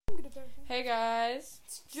Hey guys,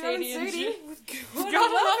 It's John and Sadie.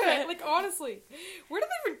 Gotta love it. Like, honestly, where did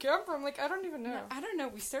they even come from? Like, I don't even know. I don't know.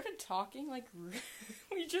 We started talking like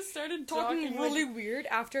we just started Talking really like, weird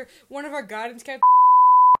after one of our guidance counselors.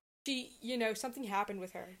 She, something happened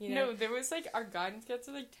with her. No, there was like our guidance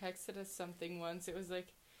counselor like texted us something once. It was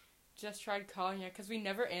like, just tried calling her because we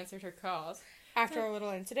never answered her calls. After our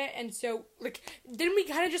little incident, and so, like, then we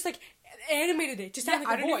kind of just, like, animated it to sound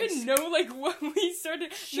like a voice. I don't even know, like, what we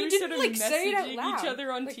started. She didn't, like, say it out loud. Each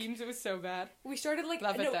other on like, Teams. It was so bad. We started, like,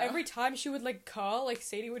 every time she would, like, call, like,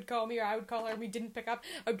 Sadie would call me or I would call her and we didn't pick up,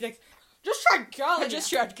 I'd be like, just tried calling I just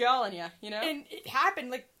tried calling you, know? And it happened,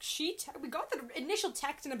 like, we got the initial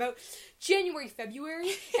text in about January, February,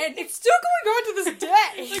 and it's still going on to this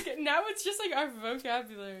day. Like, now it's just, like, our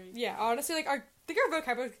vocabulary. Yeah, honestly, like, our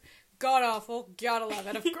vocabulary, god awful, gotta love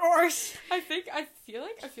it, of course. I feel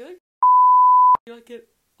like an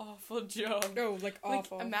awful job. No, like,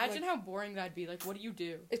 awful. Like, imagine how boring that'd be. Like, what do you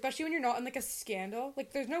do? Especially when you're not in, like, a scandal.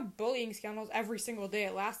 Like, there's no bullying scandals every single day.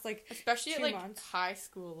 It lasts, like, especially 2 at, like, months. high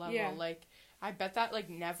school level. Yeah. Like, I bet that, like,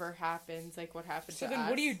 never happens. Like, what happened to us. So then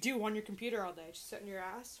what do you do on your computer all day? Just sit in your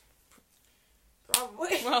ass?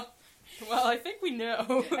 Probably. Well, I think we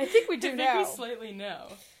know. I think we do know. We slightly know.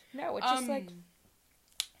 No, it's just, like...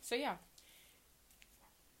 So, yeah.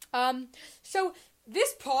 So...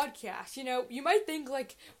 This podcast, you might think,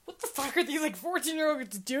 like, what the fuck are these, like,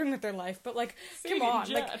 14-year-olds doing with their life? But, like, Sadie come on.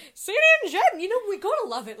 And like, Jen. Sadie and Jen, we gotta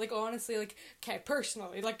love it. Like, honestly, like, okay,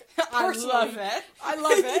 personally. Like, personally. I love it. I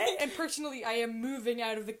love it. And personally, I am moving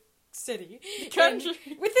out of the city. Country.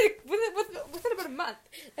 Within about a month.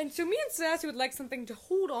 And so me and Sassy would like something to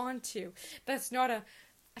hold on to that's not a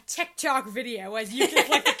TikTok video, as you can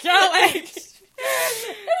like to call it.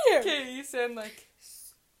 Anywho. Okay, you sound like...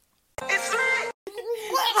 It's right!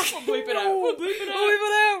 We'll bleep it out. We'll bleep it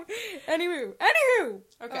out. Anywho.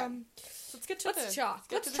 Okay. Let's get to the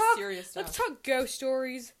serious stuff. Let's talk ghost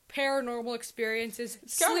stories, paranormal experiences,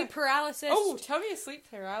 sleep paralysis. Oh, tell me a sleep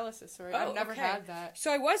paralysis story. I've never had that.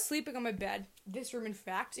 So I was sleeping on my bed, this room in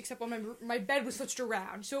fact, except when my bed was switched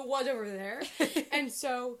around, so it was over there. And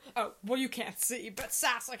so, you can't see, but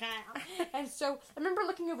Sassy can. And so I remember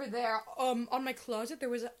looking over there, on my closet there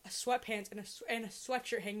was a sweatpants and a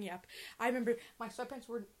sweatshirt hanging up. I remember my sweatpants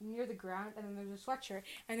were near the ground, and then there was a sweatshirt,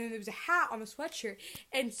 and then there was a hat on the sweatshirt,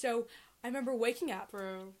 and so I remember waking up.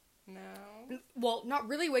 Bro, no. Well, not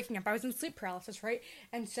really waking up. I was in sleep paralysis, right?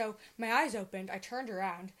 And so my eyes opened. I turned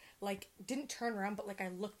around. Like, didn't turn around, but, like, I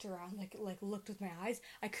looked around. Like looked with my eyes.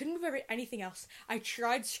 I couldn't move anything else. I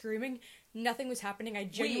tried screaming. Nothing was happening. I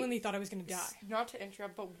genuinely thought I was going to die. Not to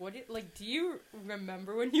interrupt, but do you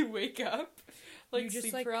remember when you wake up? Like,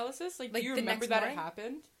 sleep paralysis? Like, do you remember that it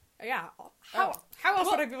happened? Yeah. How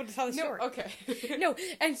else would I be able to tell the story? Okay. No,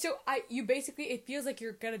 and so it feels like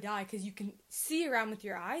you're gonna die because you can see around with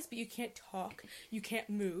your eyes, but you can't talk, you can't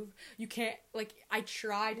move, you can't, like, I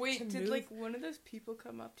tried to move. Did, like, one of those people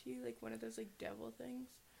come up to you, like, one of those, like, devil things?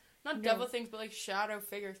 Not devil things, but, like, shadow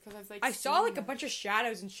figures, because I saw, like, a bunch of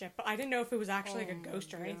shadows and shit, but I didn't know if it was actually, like, a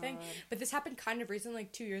ghost or anything. But this happened kind of recently,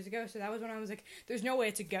 like, 2 years ago, so that was when I was like, there's no way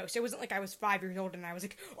it's a ghost. It wasn't like I was 5 years old and I was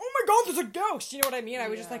like, oh my god, there's a ghost! You know what I mean? I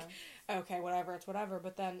was just like, okay, whatever, it's whatever.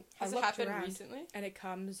 But then I looked around, recently? And it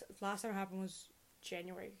comes, last time it happened was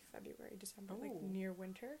January, February, December, like, near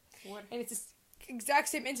winter. What? And it's this exact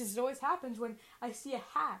same instance. It always happens when I see a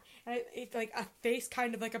hat and it like a face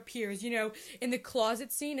kind of like appears, in the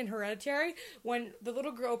closet scene in Hereditary when the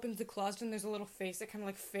little girl opens the closet and there's a little face that kind of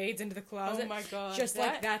like fades into the closet. Oh my god, just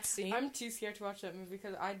like that scene. I'm too scared to watch that movie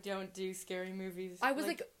because I don't do scary movies. I was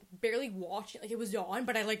like barely watching, like, it was on,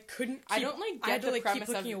 but I like couldn't I don't like get I had to, the like, premise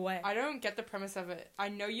keep looking of away. I don't get the premise of it. I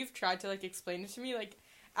know you've tried to, like, explain it to me, like,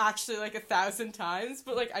 actually, like, 1,000 times,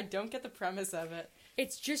 but, like, I don't get the premise of it.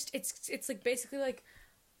 It's just it's like basically like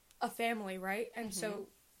a family, right? And so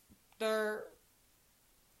their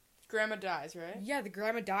grandma dies, right? Yeah, the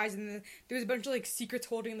grandma dies, and then there was a bunch of, like, secrets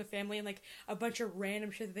holding in the family, and, like, a bunch of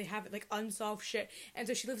random shit that they have, like, unsolved shit, and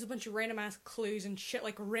so she leaves a bunch of random ass clues and shit,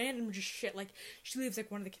 like, random just shit, like, she leaves, like,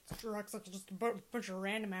 one of the kids' drugs, like, just a bunch of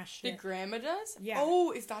random ass shit. The grandma does? Yeah.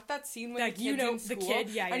 Oh, is that scene when like, the kid's in school? The kid,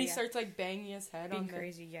 yeah, and he starts, like, banging his head being on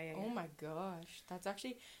crazy, yeah. Oh my gosh, that's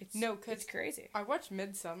actually... It's crazy. I watched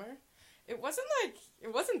Midsommar. It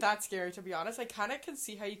wasn't that scary, to be honest. I kind of could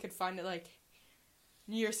see how you could find it, like,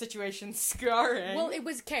 your situation scarring. Well, it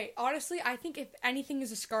was, okay, honestly, I think if anything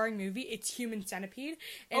is a scarring movie, it's Human Centipede,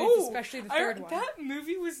 and it's especially the third one. That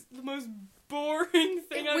movie was the most boring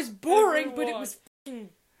thing It was boring, but it was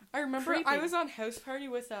I remember creepy. I was on House Party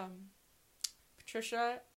with,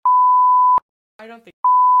 Patricia. I don't think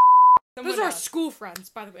those are our school friends,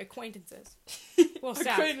 by the way, acquaintances. Well,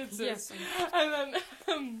 Saf. acquaintances. Yes. And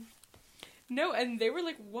then, no, and they were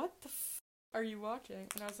like, what the are you watching?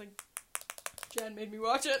 And I was like, Jen made me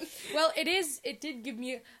watch it. Well, it did give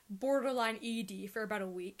me borderline ED for about a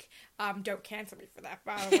week. Don't cancel me for that,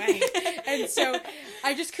 by the way. And so,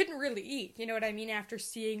 I just couldn't really eat, you know what I mean, after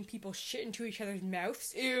seeing people shit into each other's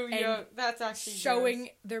mouths. Ew, yeah, that's actually showing gross.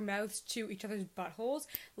 their mouths to each other's buttholes.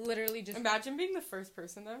 Literally just... Imagine being the first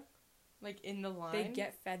person, though. Like, in the line. They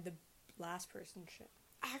get fed the last person shit.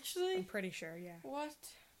 Actually? I'm pretty sure, yeah. What?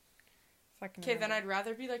 Fucking Okay, then hell. I'd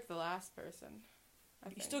rather be, like, the last person.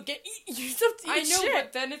 You still get you still have to eat I know, shit.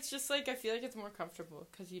 but then it's just, like, I feel like it's more comfortable,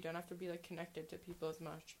 because you don't have to be, like, connected to people as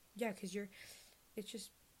much. Yeah, because it's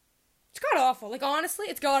god awful. Like, honestly,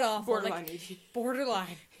 it's god awful. Borderline like, ED.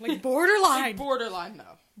 borderline. Like, borderline. Like, borderline,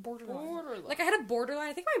 though. Borderline. Like, I had a borderline.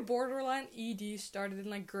 I think my borderline ED started in,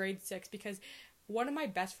 like, grade 6, because one of my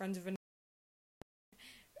best friends of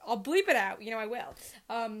I'll bleep it out, I will.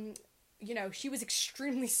 She was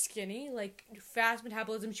extremely skinny, like, fast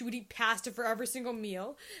metabolism. She would eat pasta for every single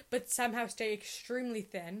meal, but somehow stay extremely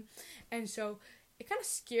thin. And so, it kind of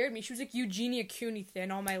scared me. She was like Eugenia Cooney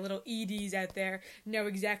thin. All my little EDs out there know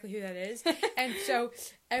exactly who that is. And so,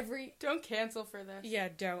 Don't cancel for this. Yeah,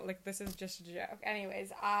 don't. Like, this is just a joke.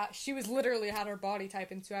 Anyways, she was literally had her body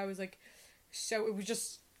type, and so I was like, so it was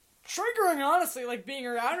just triggering, honestly, like, being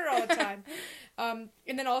around her all the time. And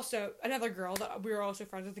then also, another girl that we were also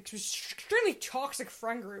friends with, it was extremely toxic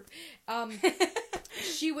friend group.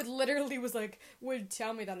 She would tell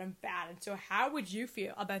me that I'm bad, and so how would you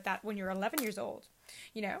feel about that when you're 11 years old?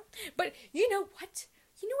 But you know what?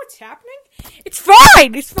 You know what's happening? It's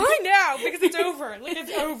fine! It's fine now, because it's over. Like,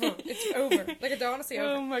 it's over. It's over. Like, it's honestly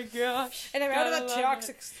over. Oh my gosh. And I'm out of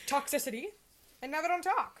that toxicity, and now they don't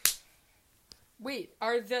talk. Wait,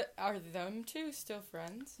 are them two still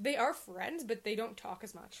friends? They are friends, but they don't talk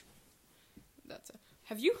as much.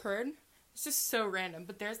 Have you heard? It's just so random,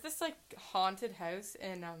 but there's this, like, haunted house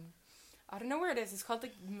in, I don't know where it is. It's called,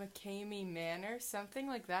 like, McCamey Manor, something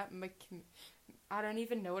like that. I don't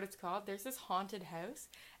even know what it's called. There's this haunted house,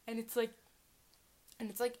 and it's like,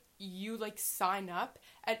 you, like, sign up,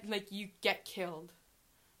 and, like, you get killed.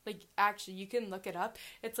 Like, actually, you can look it up.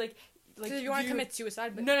 It's, like so you want to commit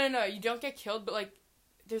suicide? But... No, you don't get killed, but, like,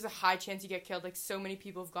 there's a high chance you get killed. Like, so many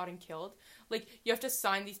people have gotten killed. Like, you have to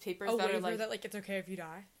sign these papers that are, like... that, like, it's okay if you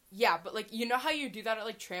die? Yeah, but, like, you know how you do that at,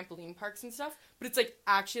 like, trampoline parks and stuff? But it's, like,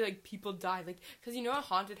 actually, like, people die. Like, because you know a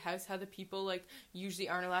haunted house, how the people, like, usually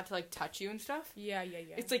aren't allowed to, like, touch you and stuff? Yeah.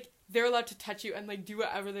 It's, like, they're allowed to touch you and, like, do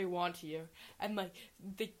whatever they want to you. And, like,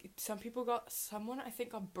 someone, I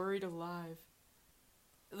think, got buried alive.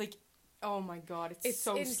 Like, oh my god, it's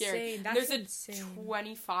so insane. scary. That's There's insane.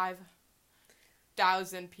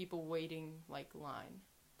 25,000 people waiting, like, line.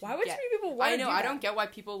 Why would so many people want to do that? I don't get why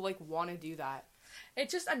people, like, want to do that.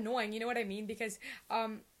 It's just annoying, you know what I mean? Because,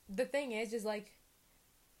 the thing is, like,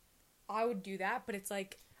 I would do that, but it's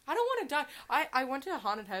like... I don't want to die. I went to a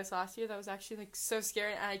haunted house last year that was actually, like, so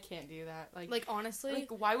scary, and I can't do that. Like honestly...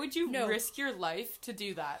 Like, why would you risk your life to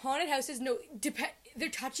do that? Haunted houses, they're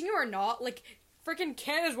touching you or not, like... Freaking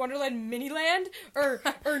Canada's Wonderland Miniland, or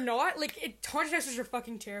not, like, haunted houses are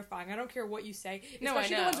fucking terrifying. I don't care what you say.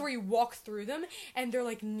 Especially the ones where you walk through them, and they're,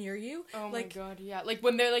 like, near you. Oh like, my god, yeah. Like,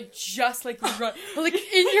 when they're, like, just, like, like,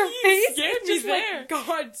 in your face. It's just there. Like,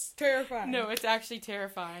 God, it's terrifying. No, it's actually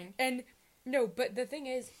terrifying. And, no, but the thing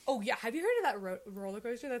is, oh yeah, have you heard of that roller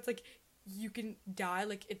coaster that's, like, you can die,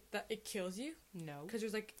 like, it kills you? No. Because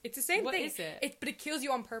there's, like, it's the same thing. What is it? But it kills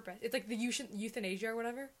you on purpose. It's, like, the euthanasia or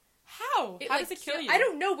whatever. How? How does it kill you? I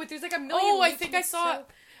don't know, but there's like a million. Oh, I think I saw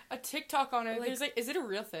a TikTok on it. Like, there's like, is it a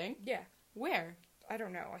real thing? Yeah. Where? I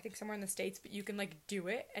don't know. I think somewhere in the States, but you can like do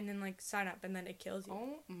it and then like sign up and then it kills you.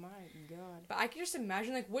 Oh my god. But I can just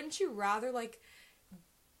imagine, like, wouldn't you rather like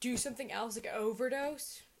do something else, like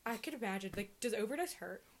overdose? I could imagine. Like, does overdose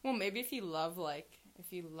hurt? Well, maybe if you love roller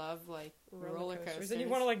coasters, then you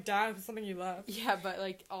want to like die with something you love. Yeah, but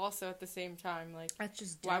like also at the same time, like, that's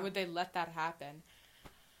just why would they let that happen?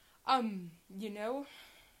 You know,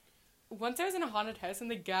 once I was in a haunted house and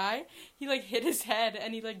the guy, he, like, hit his head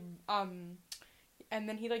and he, like, and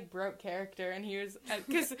then he, like, broke character and he was,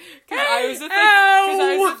 cause I was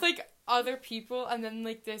with, like, other people and then,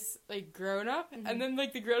 like, this, like, grown-up, and then,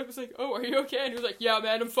 like, the grown-up was like, oh, are you okay? And he was like, yeah,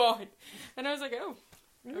 man, I'm fine. And I was like, oh,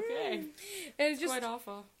 okay. And it's just quite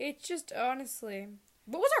awful. It's just, honestly,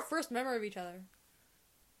 what was our first memory of each other?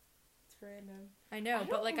 It's random. I know,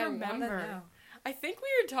 but, like, remember. I want to know. I think we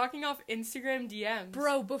were talking off Instagram DMs.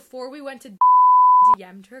 Bro, before we went to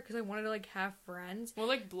DM'd her because I wanted to, like, have friends. We'll,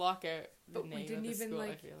 like, block out the but name we didn't of the even, school, like,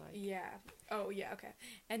 I feel like. Yeah. Oh, yeah, okay.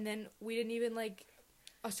 And then we didn't even, like,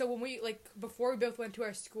 So when we, like, before we both went to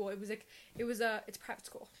our school, it's private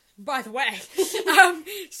school, by the way.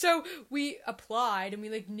 So we applied, and we,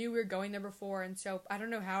 like, knew we were going there before, and so I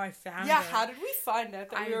don't know how I found her. Yeah, how did we find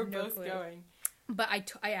out that we were no both clue. going? But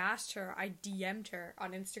I asked her, I DM'd her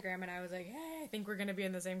on Instagram, and I was like, hey, I think we're going to be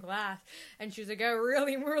in the same class. And she was like, oh,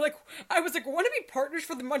 really? And I was like, want to be partners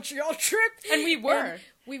for the Montreal trip? And we were. And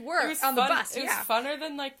we were, It was on fun. the bus, It was funner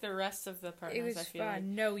than, like, the rest of the partners, It was I feel fun. like.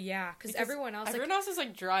 No, yeah, because everyone else is,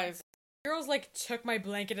 like, dry as... girls, like, took my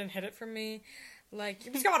blanket and hid it from me. Like,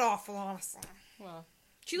 it was god awful, honestly. Well...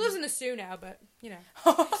 She lives in the Sioux now, but, you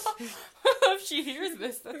know. If she hears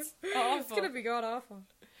this, that's awful. It's gonna be god awful.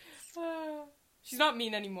 She's not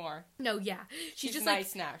mean anymore. No, yeah. She's just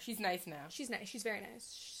nice now. She's nice now. She's nice. She's very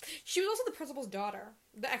nice. She was also the principal's daughter.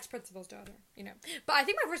 The ex-principal's daughter, you know. But I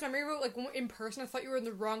think my first memory, like, in person, I thought you were in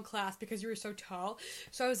the wrong class because you were so tall.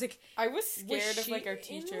 So I was like... I was scared of, like, our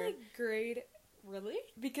teacher. In, like, grade... Really?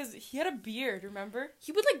 Because he had a beard, remember?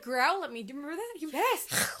 He would, like, growl at me. Do you remember that?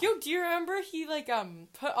 Yes! Yo, do you remember he, like,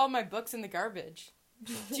 put all my books in the garbage?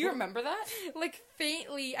 Do you remember that? Like,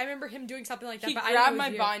 faintly, I remember him doing something like that, He but grabbed I my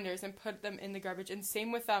knew it was binders and put them in the garbage. And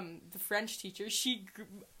same with, the French teacher. She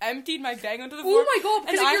emptied my bag onto the you. floor. Oh my god,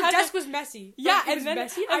 because and your had, desk like, was messy. Yeah, like, and then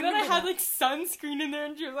messy. I had, that. like, sunscreen in there,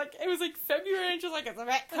 and she was like, it was, like, February, and she was like, it's a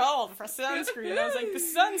bit cold for sunscreen. And I was like, the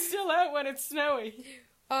sun's still out when it's snowy.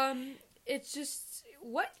 It's just,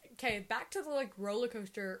 okay, back to the, like, roller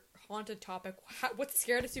coaster haunted topic. What's the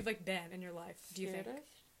scariest you've, like, been in your life, do you think?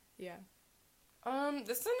 Yeah.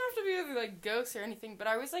 This doesn't have to be with, like, ghosts or anything, but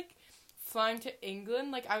I was, like, flying to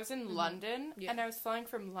England. Like, I was in London, and I was flying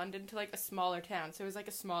from London to, like, a smaller town, so it was, like,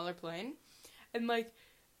 a smaller plane. And, like,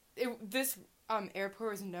 this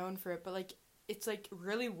airport was known for it, but, like, it's, like,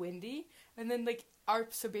 really windy, and then, like,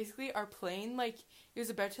 so basically our plane, like, it was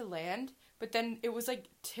about to land, but then it was, like,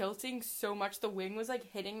 tilting so much, the wing was,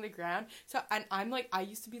 like, hitting the ground, so, and I'm, like, I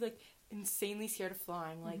used to be, like, insanely scared of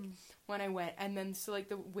flying, like, when I went, and then, so, like,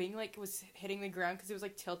 the wing, like, was hitting the ground, because it was,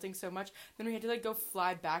 like, tilting so much, then we had to, like, go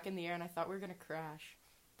fly back in the air, and I thought we were gonna crash.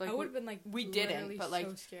 Like, I would have been, like, we didn't, but, like,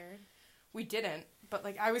 so scared. We didn't, but,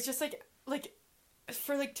 like, I was just, like,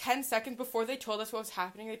 for, like, 10 seconds before they told us what was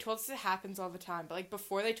happening, they told us it happens all the time, but, like,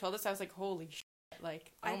 before they told us, I was like, holy shit.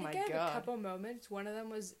 Like, oh my god. I think I have a couple moments. One of them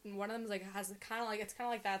was like, has kind of like, it's kind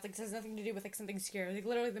of like that. It's like, it has nothing to do with, like, something scary. Like,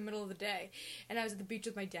 literally the middle of the day. And I was at the beach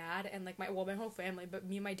with my dad and, like, my whole family, but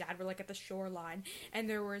me and my dad were, like, at the shoreline. And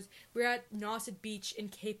we were at Nauset Beach in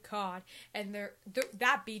Cape Cod. And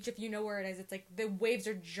that beach, if you know where it is, it's, like, the waves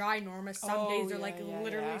are ginormous. Some days they're, like,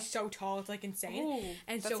 literally so tall. It's, like, insane. Ooh,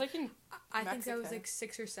 and so, like, I think I was, like,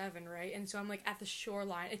 6 or 7, right? And so I'm, like, at the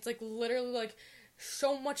shoreline. It's, like, literally, like,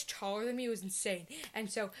 so much taller than me. It was insane. And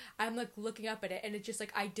so I'm, like, looking up at it, and it's just,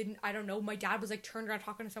 like, I don't know, my dad was, like, turned around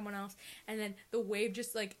talking to someone else, and then the wave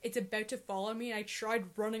just, like, it's about to follow me, and I tried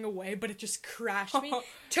running away, but it just crashed me,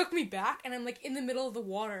 took me back, and I'm, like, in the middle of the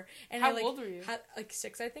water. And How old were you? Like,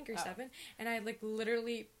 6, I think, or 7, and I, like,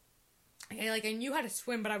 literally... I knew how to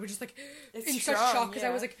swim, but I was just, like, in such shock, because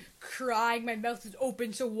I was, like, crying, my mouth was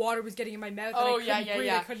open, so water was getting in my mouth, and I couldn't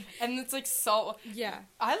breathe, I couldn't... And it's, like, salt... Yeah.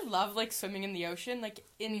 I love, like, swimming in the ocean, like,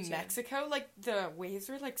 in Mexico, like, the waves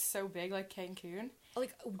were, like, so big, like, Cancun.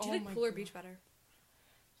 Like, do you like pool or beach better?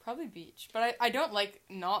 Probably beach, but I don't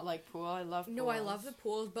not like pool. I love pools. No, I love the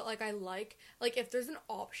pools, but, like, I like, if there's an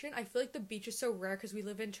option, I feel like the beach is so rare because we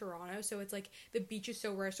live in Toronto, so it's, like, the beach is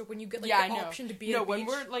so rare, so when you get, like, the option to be at the beach...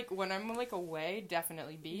 when I'm, like, away,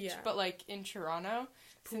 definitely beach, but, like, in Toronto,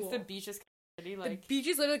 pool. Since the beach is shitty, like... The beach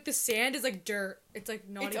is literally, like, the sand is, like, dirt. It's, like,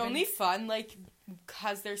 not It's only fun, like,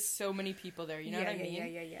 because there's so many people there, you know what I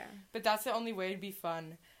mean? Yeah. But that's the only way to be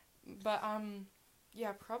fun. But,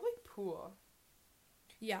 yeah, probably pool.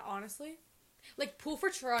 Yeah, honestly. Like, pool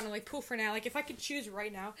for Toronto, like, pool for now. Like, if I could choose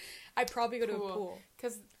right now, I'd probably go to a pool.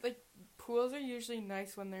 Because, like, pools are usually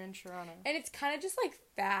nice when they're in Toronto. And it's kind of just, like,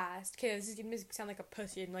 fast. Okay, this is going to sound like a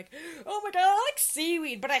pussy. And, like, oh my god, I like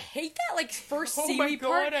seaweed. But I hate that, like, first seaweed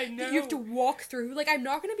part I know. that you have to walk through. Like, I'm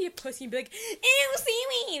not going to be a pussy and be like, ew,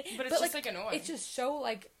 seaweed. But it's just, like, annoying. It's just so,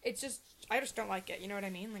 like, I just don't like it. You know what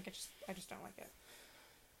I mean? Like, I just don't like it.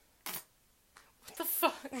 What the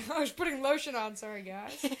fuck? I was putting lotion on, sorry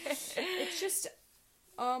guys. It's just,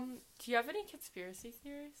 do you have any conspiracy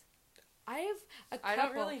theories? I have a couple. I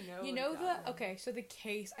don't really know. You know okay, so the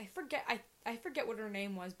case, I forget what her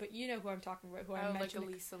name was, but you know who I'm talking about, who I mentioned.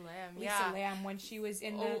 Like Elisa Lam. Lisa Lam, when she was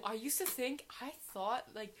in I thought,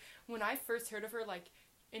 like, when I first heard of her, like,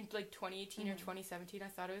 in, like, 2018 or 2017, I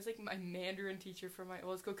thought it was, like, my Mandarin teacher from my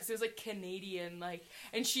old school, because it was, like, Canadian, like,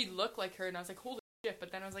 and she looked like her, and I was like, holy shit,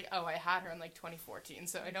 but then I was like, oh, I had her in, like, 2014,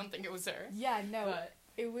 so I don't think it was her. Yeah, no. But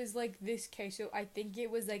It was like this case. So I think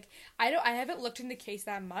it was like I haven't looked into the case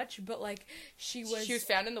that much, but like she was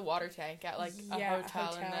found in the water tank at like a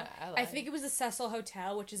hotel in the LA. I think it was the Cecil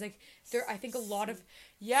Hotel, which is like there. I think a lot of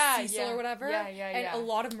Cecil or whatever. And a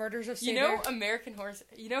lot of murders have stayed there. American Horse.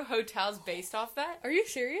 You know hotels based off that. Are you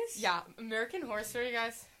serious? Yeah, American Horror Story,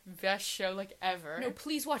 guys. Best show like ever. No,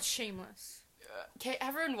 please watch Shameless. Okay,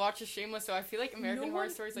 everyone watches Shameless, so I feel like American Horror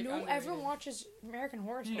Story is like underrated. Everyone watches American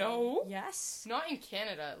Horror Story. No. Yes. Not in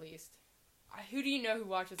Canada, at least. Who do you know who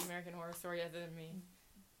watches American Horror Story other than me?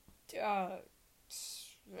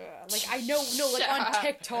 Like I know, like on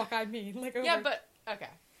TikTok. I mean, like over. Yeah, but okay.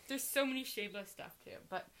 There's so many Shameless stuff too,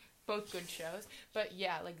 but both good shows. But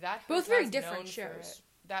yeah, like that. Both very different shows.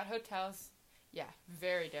 That hotel's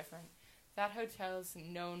very different. That hotel's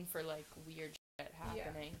known for like weird shit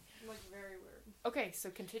happening. Yeah, like very weird. Okay, so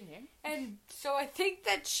continue. And so I think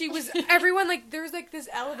that she was everyone like there was like this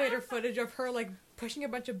elevator footage of her like pushing a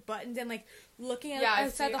bunch of buttons and like looking at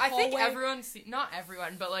outside the hallway. I think everyone's not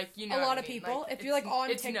everyone, but like you know a lot of people. Like, if you're like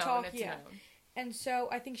on TikTok, it's known. And so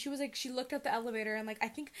I think she was like she looked at the elevator and like I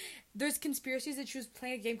think there's conspiracies that she was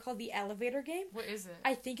playing a game called the Elevator Game. What is it?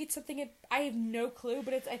 I think it's something I have no clue,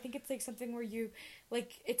 but I think it's like something where you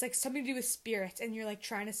like it's like something to do with spirits and you're like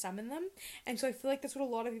trying to summon them. And so I feel like that's what a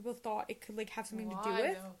lot of people thought it could like have something to do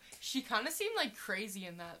with. Though? She kind of seemed like crazy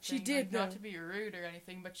in that thing. She did, like, not to be rude or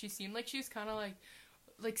anything, but she seemed like she was kind of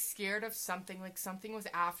like scared of something, like something was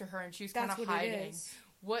after her and she was kind of hiding. It is.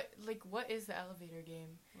 What is the elevator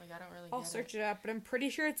game? Like I don't really I'll search it up, but I'm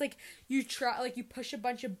pretty sure it's like you try like you push a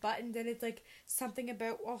bunch of buttons and it's like something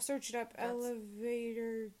about I'll search it up.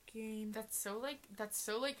 Elevator game. That's so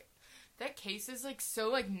like that case is like so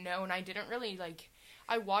like known. I didn't really like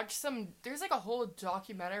I watched there's like a whole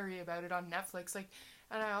documentary about it on Netflix, like,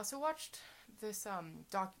 and I also watched this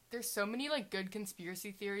there's so many like good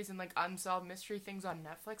conspiracy theories and like unsolved mystery things on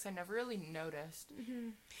Netflix I never really noticed. Mm-hmm.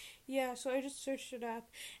 Yeah, so I just searched it up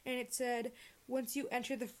and it said once you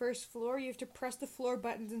enter the first floor you have to press the floor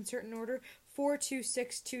buttons in certain order 4, 2,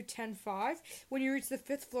 6, 2, 10, 5. When you reach the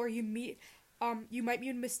 5th floor you might meet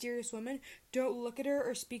a mysterious woman. Don't look at her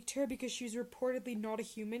or speak to her because she's reportedly not a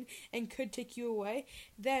human and could take you away.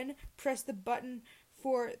 Then press the button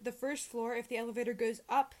for the first floor. If the elevator goes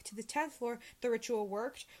up to the 10th floor, the ritual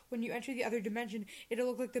worked. When you enter the other dimension, it'll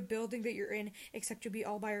look like the building that you're in, except you'll be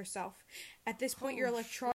all by yourself. At this point, your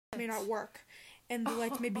electronics may not work, and the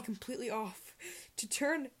lights may be completely off. To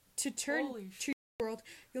turn to your world,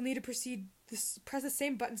 you'll need to press the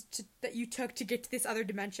same buttons that you took to get to this other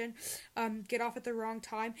dimension. Get off at the wrong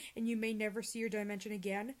time, and you may never see your dimension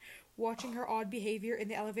again. Watching her odd behavior in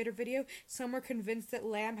the elevator video, some were convinced that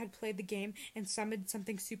Lamb had played the game and summoned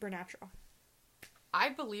something supernatural. I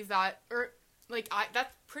believe that, or like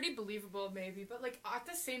that's pretty believable maybe, but like at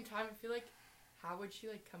the same time I feel like how would she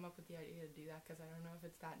like come up with the idea to do that? Because I don't know if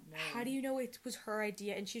it's that known. How do you know it was her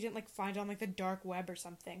idea and she didn't like find it on like the dark web or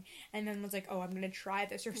something and then was like, oh, I'm gonna try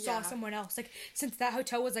this, or saw someone else, like, since that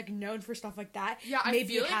hotel was like known for stuff like that. Yeah,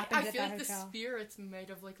 maybe it happened I at feel that like hotel. the spirits might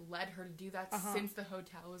have like led her to do that since the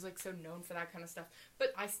hotel was like so known for that kind of stuff.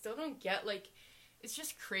 But I still don't get, like, it's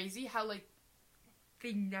just crazy how like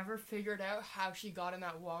they never figured out how she got in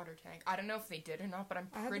that water tank. I don't know if they did or not, but I'm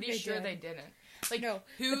pretty sure they didn't. Like, no,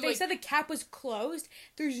 but they said the cap was closed.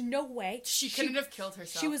 There's no way she couldn't have killed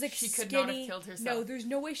herself. She was like she skinny. could not have killed herself. No, there's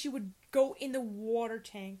no way she would go in the water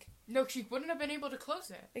tank. No, she wouldn't have been able to close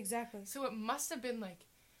it. Exactly. So it must have been like,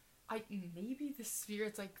 maybe the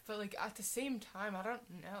spirits, like, but like at the same time, I don't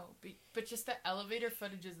know. But just the elevator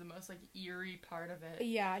footage is the most like eerie part of it.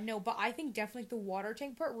 Yeah, no, but I think definitely the water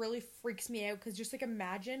tank part really freaks me out because just like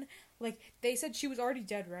imagine, like they said she was already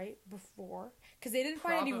dead right before because they didn't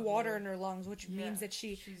find any water in her lungs, which means that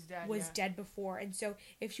she was dead before. And so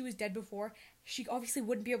if she was dead before, she obviously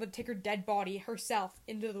wouldn't be able to take her dead body herself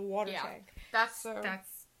into the water tank. That's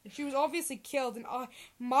she was obviously killed. And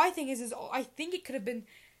my thing is I think it could have been.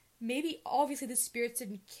 Maybe, obviously, the spirits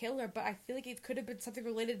didn't kill her, but I feel like it could have been something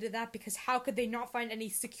related to that, because how could they not find any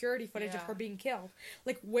security footage of her being killed?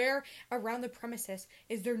 Like, where around the premises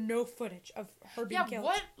is there no footage of her being killed?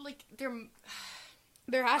 Yeah, what? Like,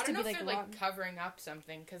 there has to be, like, they're, like, covering up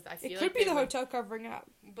something, because I feel it could be the hotel covering up.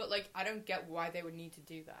 But, like, I don't get why they would need to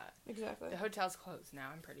do that. Exactly. The hotel's closed now,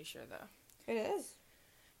 I'm pretty sure, though. It is?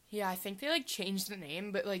 Yeah, I think they, like, changed the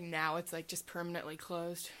name, but, like, now it's, like, just permanently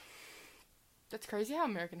closed. That's crazy how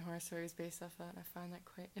American Horror Story is based off that. I find that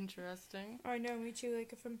quite interesting. I know, me too.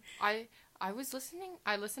 Like, if I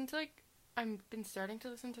listened to, like, I've been starting to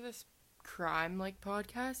listen to this crime, like,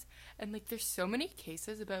 podcast, and, like, there's so many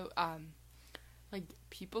cases about, like,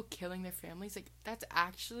 people killing their families. Like, that's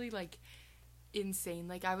actually, like, insane.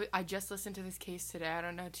 Like, I just listened to this case today. I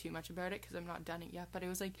don't know too much about it because I'm not done it yet. But it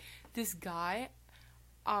was, like, this guy,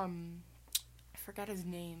 I forgot his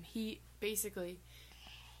name. He basically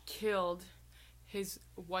killed his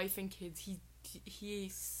wife and kids. He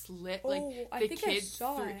slit, like, I the think kids I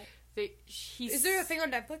saw through... it. Is there a thing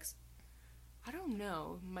on Netflix? I don't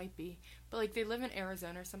know. Might be. But, like, they live in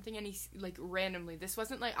Arizona or something, and he's, like, randomly... This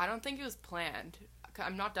wasn't, like... I don't think it was planned.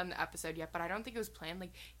 I'm not done the episode yet, but I don't think it was planned.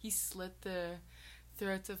 Like, he slit the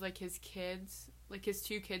throats of, like, his kids, like, his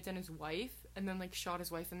 2 kids and his wife, and then, like, shot his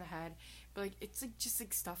wife in the head. But, like, it's, like, just,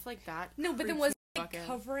 like, stuff like that. No, but then was it, like,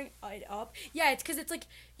 covering it up? Yeah, it's because it's, like,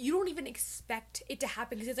 you don't even expect it to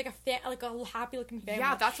happen, because it's, like, a happy-looking family.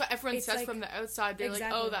 Yeah, that's what everyone says, like, from the outside. They're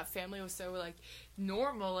exactly. like, oh, that family was so, like,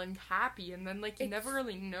 normal and happy, and then, like, you never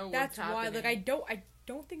really know what's happening. That's why, like, I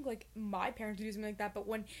don't think, like, my parents would do something like that, but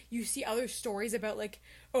when you see other stories about, like,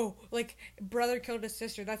 oh, like, brother killed his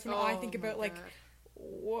sister, that's when I think about, like,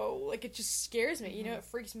 whoa, like, it just scares me, you know, it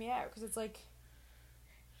freaks me out, because it's, like...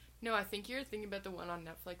 No, I think you're thinking about the one on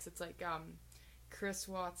Netflix, it's, like, Chris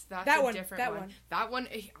Watts, that's a different one. That one,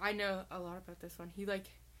 I know a lot about this one. He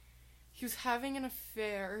was having an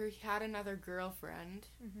affair, he had another girlfriend,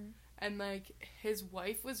 and, like, his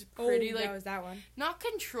wife was pretty, like... that was that one. Not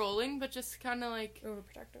controlling, but just kind of, like...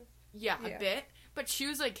 Overprotective. Yeah, a bit. But she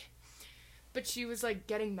was, like,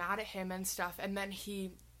 getting mad at him and stuff, and then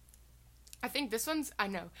he... I think this one's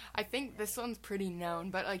pretty known,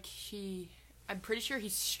 but, like, I'm pretty sure he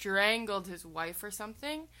strangled his wife or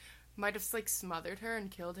something. Might have, like, smothered her and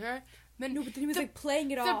killed her. But then he was, like, playing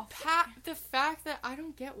it off. The fact that I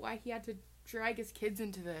don't get why he had to drag his kids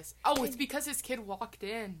into this. Oh, it's because his kid walked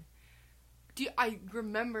in. I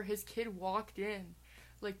remember his kid walked in,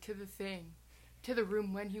 like, to the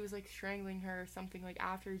room when he was, like, strangling her or something, like,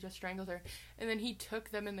 after he just strangled her. And then he took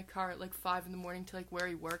them in the car at, like, 5 in the morning to, like, where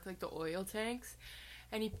he worked, like, the oil tanks.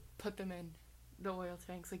 And he put them in the oil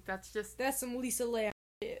tanks. Like, that's some Lisa Lamb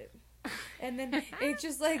shit. And then it's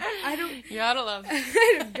just, like, I don't... You gotta love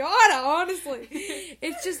it. God, honestly.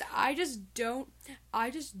 It's just, I just don't,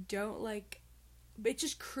 like... It's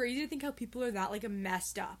just crazy to think how people are that, like,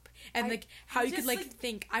 messed up. And, like, how you could, like,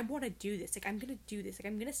 think, I want to do this. Like, I'm gonna do this. Like,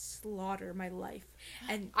 I'm gonna slaughter my life.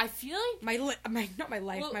 And I feel like... not my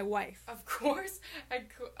life, my wife. Of course,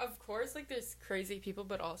 like, there's crazy people,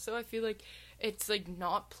 but also I feel like it's, like,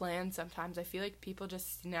 not planned sometimes. I feel like people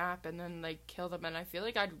just snap and then, like, kill them. And I feel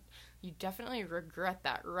like you definitely regret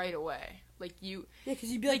that right away. Like, you... Yeah,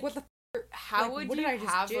 because you'd be like, what the... How would you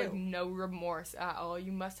have, like, no remorse at all?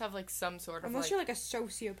 You must have, like, some sort of, unless you're, like, a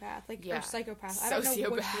sociopath, like, or psychopath. I don't know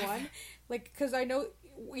which one. Like, because I know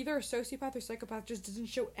either a sociopath or psychopath just doesn't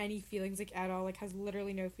show any feelings, like, at all. Like, has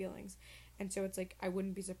literally no feelings. And so it's, like, I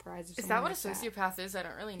wouldn't be surprised if Is that what a sociopath is? I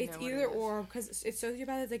don't really know. It's either or, because it's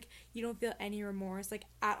sociopath is, like, you don't feel any remorse, like,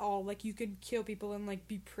 at all. Like, you could kill people and, like,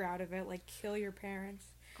 be proud of it. Like, kill your parents.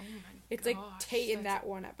 Oh, my It's, like, Tate in that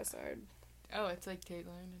one episode. Oh, it's like Tate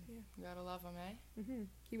Landon. Yeah. You gotta love him, eh? Mm-hmm.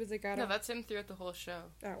 He was like, no, that's him throughout the whole show.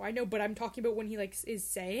 Oh, I know, but I'm talking about when he, like, is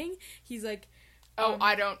saying, he's like... Oh,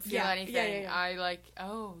 I don't feel anything. Yeah. I, like,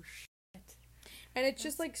 oh, shit. And it's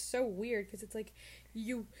just, like, so weird, because it's, like,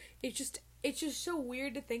 it's just so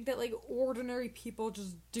weird to think that, like, ordinary people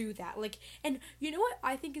just do that. Like, and you know what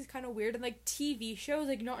I think is kind of weird? And, like, TV shows,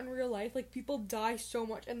 like, not in real life, like, people die so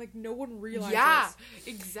much and, like, no one realizes. Yeah,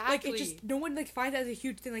 exactly. Like, no one, like, finds that as a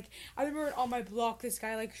huge thing. Like, I remember on my block, this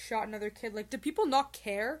guy, like, shot another kid. Like, do people not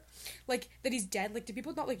care, like, that he's dead? Like, do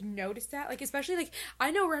people not, like, notice that? Like, especially, like, I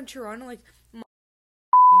know around Toronto, like,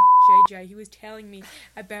 JJ, he was telling me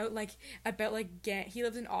about he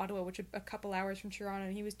lives in Ottawa, which is a couple hours from Toronto,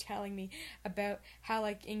 and he was telling me about how,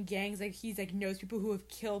 like, in gangs, like, he's, like, knows people who have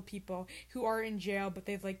killed people, who are in jail, but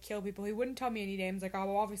they've, like, killed people. He wouldn't tell me any names, like, oh,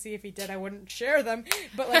 well, obviously, if he did, I wouldn't share them,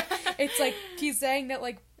 but, like, it's, like, he's saying that,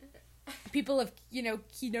 like, people have, you know,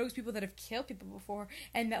 he knows people that have killed people before,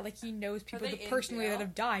 and that, like, he knows people personally that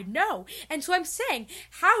have died. No. And so I'm saying,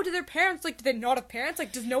 how do their parents, like, do they not have parents?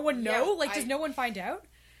 Like, does no one know? Like, does no one find out?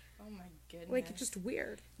 Oh my goodness. Like, it's just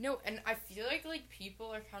weird. No, and I feel like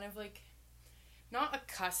people are kind of, like, not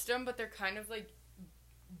accustomed, but they're kind of, like,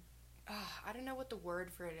 I don't know what the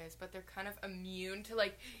word for it is, but they're kind of immune to,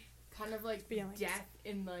 like, kind of, like, death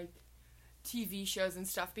in, like, TV shows and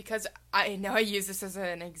stuff, because I know I use this as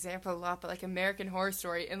an example a lot, but, like, American Horror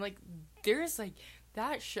Story, and, like, there's, like,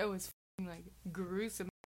 that show is like, gruesome,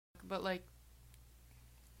 but, like,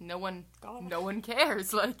 no one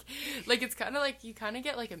cares. Like it's kind of like you kind of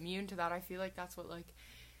get, like, immune to that. I feel like that's what, like,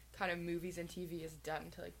 kind of movies and TV has done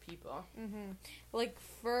to, like, people. Mm-hmm. Like,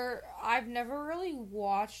 I've never really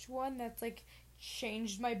watched one that's, like,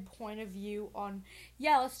 changed my point of view on,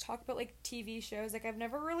 yeah, let's talk about, like, TV shows. Like, I've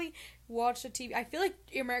never really watched a TV. I feel like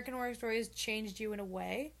American Horror Story has changed you in a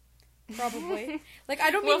way. Probably. Like,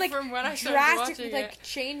 I don't mean, like, from when I started drastically, watching like, it.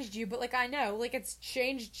 changed you, but, like, I know. Like, it's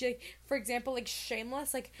changed, like, for example, like,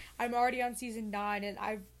 Shameless. Like, I'm already on season 9, and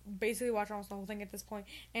I've basically watched almost the whole thing at this point,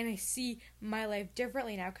 and I see my life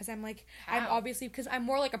differently now, because I'm, like, I'm How? obviously, because I'm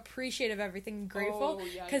more, like, appreciative of everything and grateful, Oh,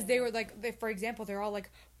 yeah, because yeah, they yeah. were, like, for example, they're all, like,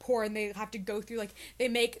 poor, and they have to go through, like, they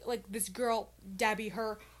make, like, this girl, Debbie,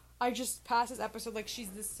 I just passed this episode, like, she's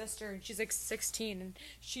the sister, and she's, like, 16, and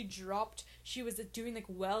she was doing, like,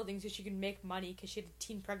 welding so she could make money, because she had a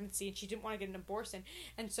teen pregnancy, and she didn't want to get an abortion,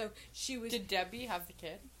 and so she was... Did Debbie have the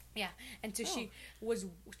kid? Yeah, and so Oh.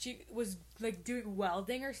 she was, like, doing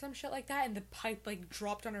welding or some shit like that, and the pipe, like,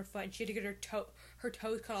 dropped on her foot, and she had to get her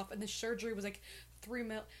toes cut off, and the surgery was, like,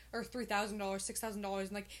 $3,000, $6,000,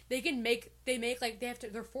 and, like,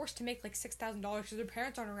 they're forced to make, like, $6,000 because their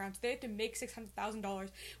parents aren't around, so they have to make $600,000,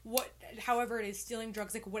 however it is, stealing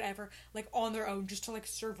drugs, like, whatever, like, on their own, just to, like,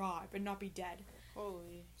 survive and not be dead.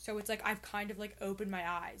 Holy. So it's like I've kind of, like, opened my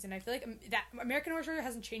eyes, and I feel like that American Horror Story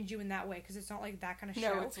hasn't changed you in that way, because it's not, like, that kind of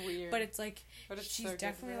show. No, it's weird. But it's like But it's she's so good,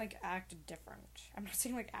 definitely, right? like, acted different. I'm not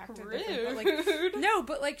saying, like, acted Rude. different, but, like, no,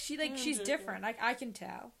 but, like, she's joking. different. I can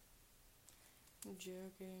tell. I'm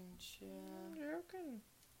joking. Chill. I'm joking.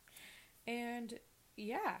 And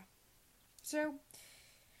yeah, so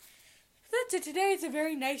that's it today. It's a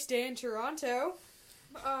very nice day in Toronto.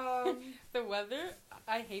 The weather,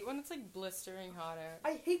 I hate when it's like blistering hot out.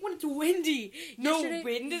 I hate when it's windy. No, Yesterday-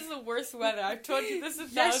 wind is the worst weather. I've told you this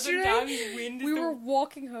 1,000 Yesterday, times. Wind is we the were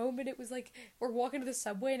walking home, and it was like we're walking to the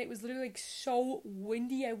subway, and it was literally, like, so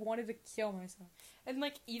windy. I wanted to kill myself. And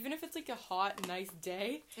like even if it's like a hot, nice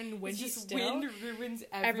day, And it's windy just still. wind ruins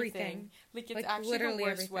everything. Like it's Like, actually literally the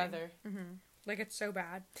worst everything. weather. Mm-hmm. Like, it's so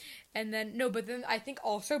bad. And then, no, but then I think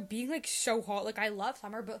also being, like, so hot, like, I love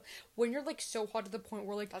summer, but when you're, like, so hot to the point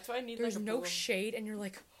where, like, That's why I need there's like a no pool. shade, and you're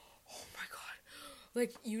like, oh my god.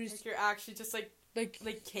 Like, you just, Like you're actually just like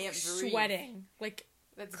can't breathe. sweating. Like,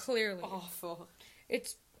 That's clearly. awful.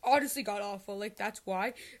 It's honestly god awful. Like, that's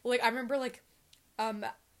why. Like, I remember, like,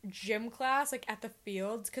 gym class, like, at the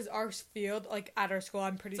fields, because our field, like, at our school,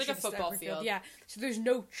 I'm pretty It's sure like a this is football every field. Yeah, so there's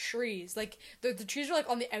no trees. Like, the trees are, like,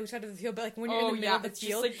 on the outside of the field, but, like, when you're in the middle of the it's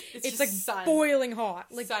field, just, like, it's just like sun. boiling hot.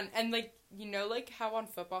 Like, Sun and like you know like how on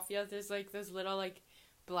football fields there's like those little like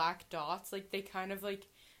black dots, like they kind of like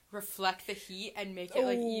reflect the heat and make it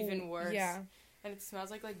like even worse. Yeah. And it smells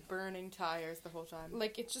like burning tires the whole time.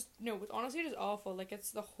 Like, it's just, no, it's honestly just awful. Like, it's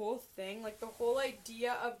the whole thing, like, the whole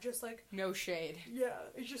idea of just, like, No shade. yeah,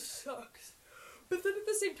 it just sucks. But then at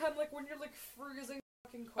the same time, like, when you're, like, freezing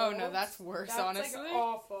fucking Oh cold. no, that's worse, that's, honestly. like,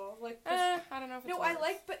 awful. Like, 'cause- I don't know if it's no, worse. I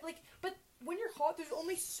like, but when you're hot, there's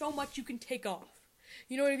only so much you can take off.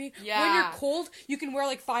 You know what I mean? Yeah. When you're cold, you can wear,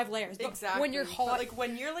 like, 5 layers. But Exactly. when you're But, hot... like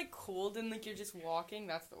when you're like cold and like you're just walking,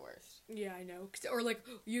 that's the worst. yeah, I know. Or, like,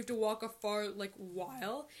 you have to walk a far, like,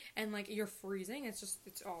 while, and, like, you're freezing. It's just,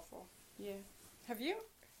 it's awful. Yeah. Have you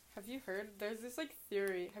heard? There's this like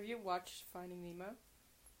theory. Have you watched Finding Nemo?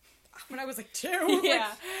 When I was, like, 2. Yeah.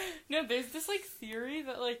 No, there's this like theory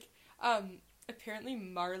that like apparently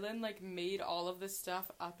Marlin like made all of this stuff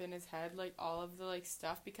up in his head, like all of the like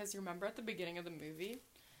stuff, because you remember at the beginning of the movie,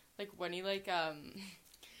 like when he like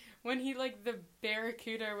when he like the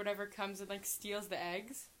barracuda or whatever comes and like steals the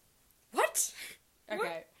eggs. What?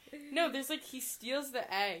 Okay. No, there's like he steals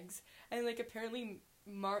the eggs and like apparently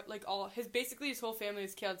like all his whole family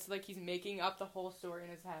is killed, so like he's making up the whole story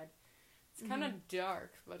in his head. It's kind of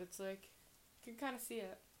dark, but it's like you can kind of see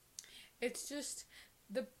it. It's just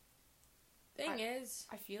the thing is,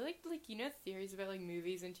 I feel like you know theories about like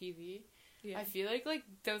movies and TV. yeah. I feel like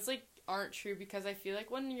those like aren't true, because I feel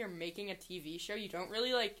like when you're making a TV show, you don't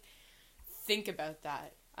really like think about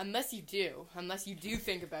that. Unless you do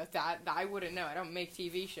think about that. I wouldn't know. I don't make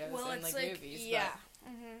TV shows and like movies. yeah.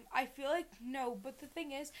 I feel like no, but the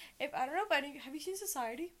thing is, if I don't know if have you seen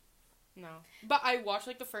Society? But no. But I watched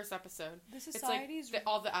like the first episode. The It's like Society's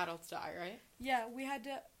all the adults die, right? yeah. We had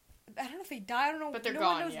to. I don't know if they died. I don't know. But they're no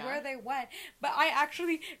gone, one knows yeah. where they went. But I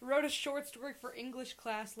actually wrote a short story for English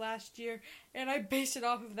class last year, and I based it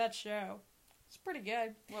off of that show. It's pretty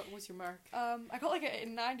good. What was your mark? I got like a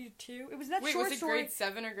 92. It was that Wait, short was it story. grade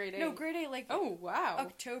 7 or grade 8? No, grade 8. Like Oh, wow.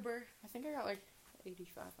 October. I think I got like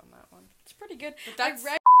 85 on that one. It's pretty good. But that's...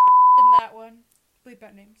 I read in that one. Bleep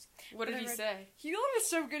out names. What did he read- say? He was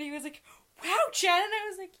so good. He was like, "Wow, Jen," and I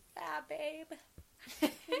was like, "Yeah,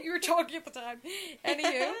 babe." You were talking at the time.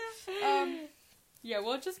 Anywho, Yeah,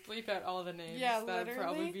 we'll just bleep out all the names. Yeah, That'd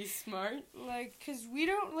probably literally. be smart. Like, because we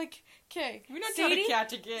don't, like, okay. We're not trying to Sadie,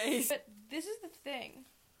 catch a case. but this is the thing.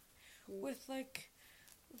 With life.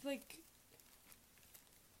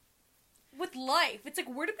 It's like,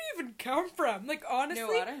 where did we even come from? Like, honestly.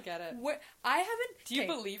 No, I don't get it. What, I haven't. Do you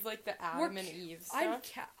okay, believe, like, the Adam and Eve stuff?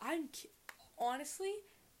 honestly,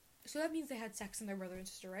 so that means they had sex and their brother and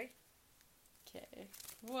sister, right? Okay.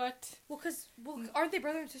 What? Well, aren't they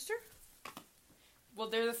brother and sister? Well,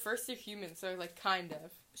 they're the first of humans, so, like, kind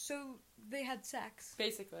of. So, they had sex.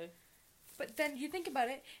 Basically. But then you think about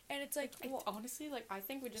it, and it's like, well, Honestly, like, I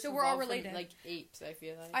think we just So we're all evolved from, related. like, apes, I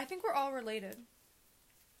feel like. I think we're all related.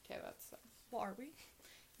 Okay, that's... Well, are we?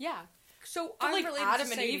 Yeah. So, But, I'm like, related Adam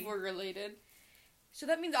to and Sadie. Eve were related. So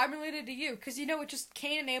that means I'm related to you, because you know it just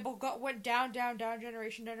Cain and Abel went down,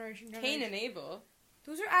 generation. Cain and Abel?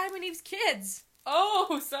 Those are Adam and Eve's kids.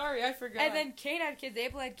 Oh, sorry, I forgot. And then Cain had kids,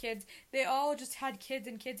 Abel had kids. They all just had kids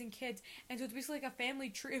and kids and kids. And so it's basically like a family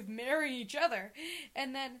tree of marrying each other.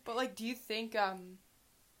 And then... But, like, do you think,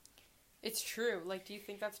 it's true? Like, do you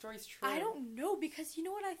think that story's true? I don't know, because you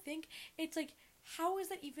know what I think? It's like, how is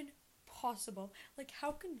that even possible? Like,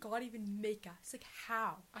 how can God even make us? Like,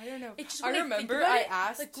 how? I don't know. It's just I when remember think about I it,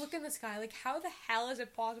 asked... like, look in the sky. Like, how the hell is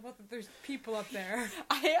it possible that there's people up there?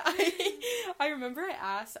 I remember I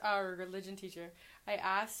asked our religion teacher, I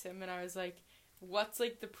asked him and I was like, what's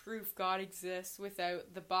like the proof God exists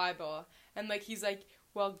without the Bible? And like he's like,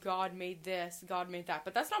 well, God made this, God made that.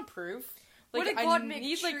 But that's not proof. Like What did I God make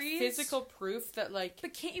need like trees? physical proof that like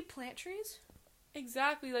But can't you plant trees?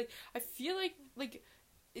 exactly like I feel like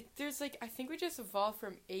there's like I think we just evolved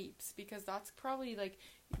from apes because that's probably like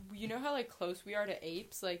you know how like close we are to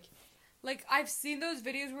apes Like, I've seen those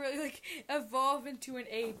videos where they, like, evolve into an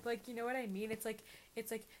ape. Like, you know what I mean? It's like,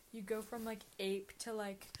 you go from, like, ape to,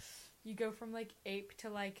 like,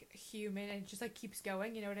 human, and it just, like, keeps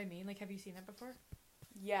going. You know what I mean? Like, have you seen that before?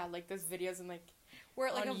 yeah, like those videos and like Where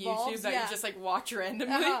it, like, on evolves, YouTube that yeah. you just like watch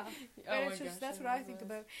randomly. Uh-huh. Oh And my it's just, gosh, that's what love I think those.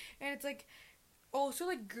 about. And it's, like, also,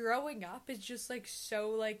 like, growing up is just, like, so,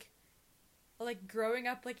 like, growing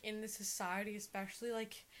up, like, in the society, especially,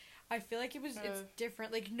 like, I feel like it's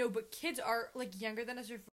different. Like, no, but kids are, like, younger than us.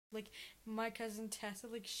 Or, like, my cousin Tessa,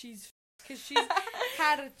 like, because she's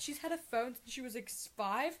had a phone since she was, like,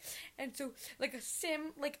 5. And so, like, a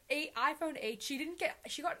Sim, like, iPhone 8, okay,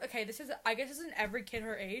 I guess this isn't every kid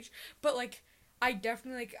her age, but, like, I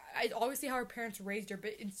definitely, like, I always see how her parents raised her,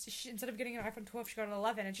 but instead of getting an iPhone 12, she got an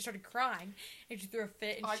 11, and she started crying, and she threw a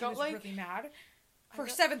fit, and she was really mad. For her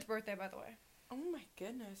 7th birthday, by the way. Oh my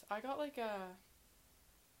goodness. I got like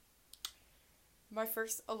my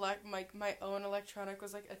first my own electronic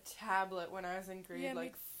was like a tablet when I was in grade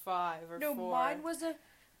 5 or 4. No, mine was a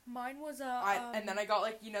and then I got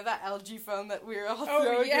like you know that LG phone that we were all Oh,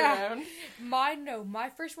 throwing yeah. around. My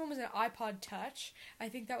first one was an iPod Touch. I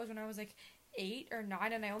think that was when I was like 8 or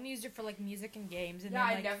 9, and I only used it for like music and games. And Yeah, then,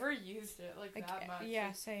 I like, never used it like that much. Yeah,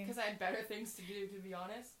 like, same. Because I had better things to do, to be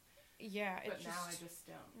honest. Yeah, But now I just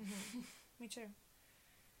don't. Mhm. Me too.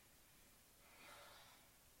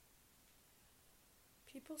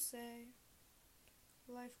 People say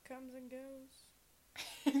life comes and goes.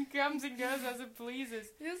 It comes and goes as it pleases.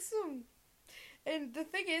 Yes. And the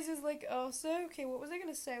thing is like also, okay, what was I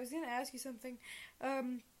gonna say? I was gonna ask you something.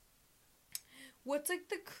 What's like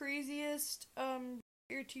the craziest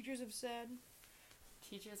your teachers have said?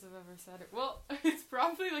 Teachers have ever said it. Well, it's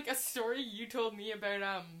probably like a story you told me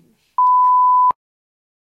about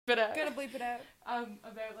but Gotta bleep it out.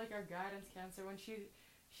 about like our guidance counselor when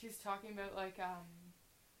she's talking about like I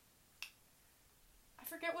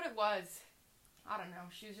forget what it was. I don't know.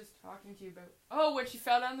 She was just talking to you about when she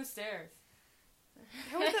fell down the stairs.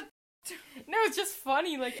 How was that? No, it's just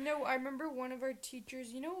funny. Like No, I remember one of our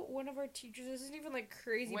teachers. You know, one of our teachers. This isn't even like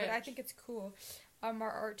crazy, but I think it's cool. Our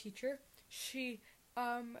art teacher. She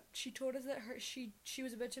told us that she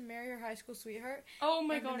was about to marry her high school sweetheart. Oh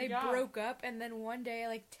my and god, then they broke up, and then one day,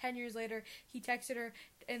 like 10 years later, he texted her,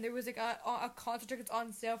 and there was like a concert tickets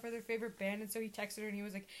on sale for their favorite band, and so he texted her, and he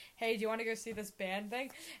was like, "Hey, do you want to go see this band thing?"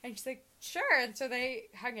 And she's like, "Sure." And so they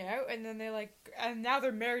hung out, and then and now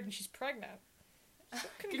they're married, and she's pregnant. So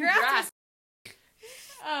congrats.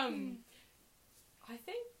 I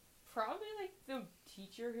think probably like the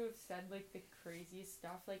teacher who have said like the craziest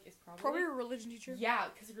stuff like is probably a religion teacher. Yeah,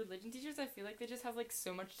 because religion teachers I feel like they just have like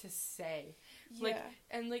so much to say. Yeah. Like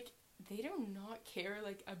and like they do not care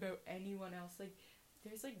like about anyone else. Like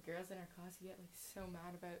there's like girls in our class who get like so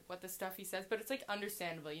mad about what the stuff he says, but it's like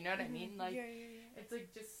understandable, you know what I mean? Like yeah. it's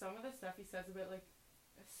like just some of the stuff he says about like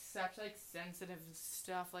such like sensitive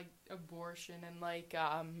stuff like abortion and like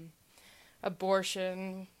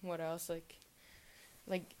what else, like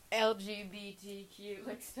like LGBTQ,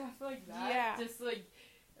 like stuff like that. Yeah. Just like,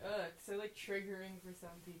 so like triggering for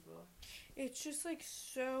some people. It's just like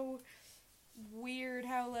so weird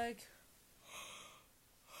how like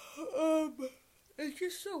it's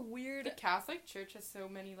just so weird. The Catholic Church has so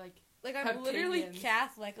many like I'm literally opinions.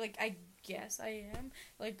 Catholic. Like I guess I am.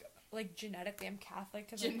 Like genetically I'm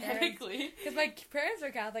Catholic Genetically. because my parents are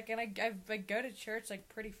Catholic and I go to church like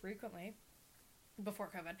pretty frequently before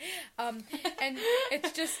COVID. And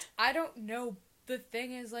it's just I don't know. The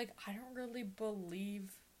thing is like I don't really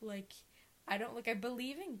believe like I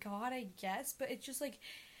believe in God, I guess, but it's just like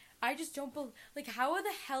I just don't believe. Like, how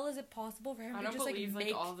the hell is it possible for him I to don't just believe like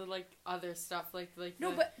make all the like other stuff like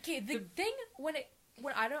no? But okay, the thing when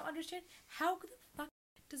I don't understand how the fuck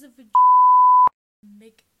does a vagina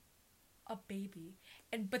make a baby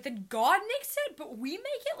but then God makes it, but we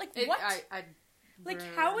make it like what? Like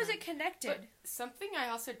how is it connected? But something I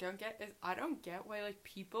also don't get is I don't get why like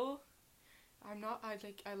people. I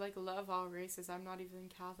love all races. I'm not even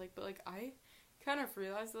Catholic, but like I kind of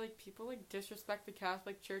realize that like people like disrespect the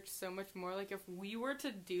Catholic Church so much more. Like if we were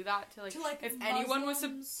to do that to like if Muslims anyone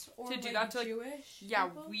was or, to do like, that to like Jewish yeah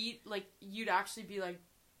people? we like you'd actually be like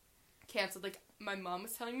canceled. Like my mom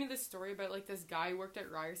was telling me this story about like this guy who worked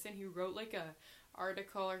at Ryerson. He wrote like a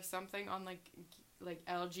article or something on like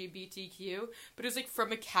LGBTQ, but it was like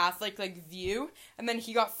from a Catholic like view, and then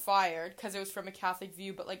he got fired because it was from a Catholic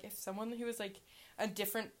view. But like if someone who was like a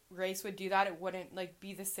different race would do that, it wouldn't like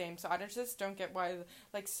be the same. So I just don't get why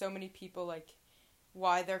like so many people like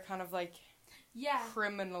why they're kind of like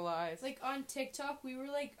criminalized. Like on TikTok, we were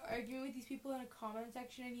like arguing with these people in a comment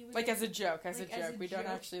section, and he was like as a joke, we joke.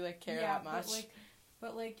 don't actually like care that much.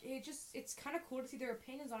 But it's kind of cool to see their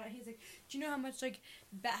opinions on it. He's like, do you know how much like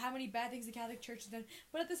how many bad things the Catholic Church has done?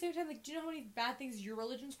 But at the same time, like, do you know how many bad things your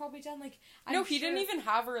religion's probably done? Like, no, he didn't even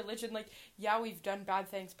have a religion. Like, yeah, we've done bad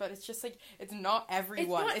things, but it's just like it's not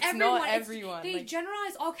everyone. It's not everyone. They like,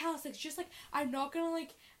 generalize all Catholics. Just like I'm not gonna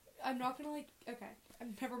like. Okay,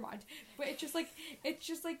 never mind. But it's just like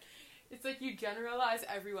it's like you generalize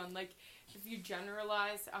everyone. Like if you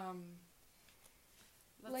generalize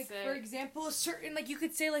let's like say, for example, a certain like you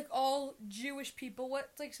could say like all Jewish people.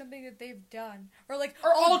 What's like something that they've done, or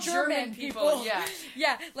all German people.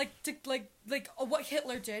 Yeah, like what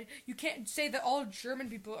Hitler did. You can't say that all German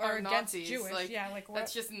people are against Nazis. Jewish. Like, yeah, like what?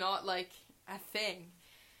 That's just not like a thing.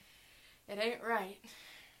 It ain't right.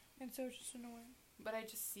 And so it's just annoying. But I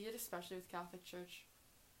just see it, especially with Catholic Church.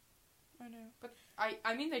 I know. But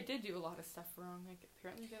I mean, they did do a lot of stuff wrong. Like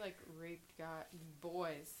apparently they like raped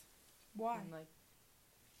boys. Why? And, like,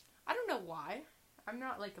 I don't know why. I'm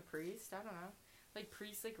not like a priest. I don't know. Like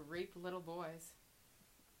priests like rape little boys.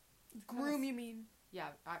 Groom, you mean? Yeah.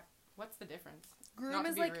 What's the difference? Groom not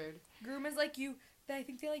is to be like rude. groom is like you. I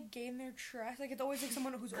think they like gain their trust. Like it's always like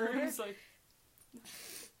someone who's older. Groom's like.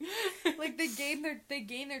 Like they gain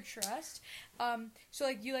their trust. So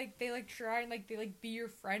like you like they like try and like they like be your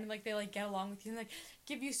friend and like they like get along with you and like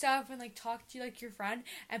give you stuff and like talk to you like your friend,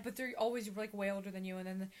 and but they're always like way older than you, and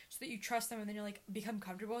then so that you trust them and then you like become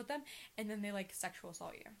comfortable with them, and then they like sexual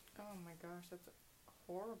assault you. Oh my gosh, that's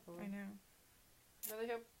horrible. I know. I really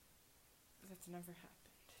hope that's never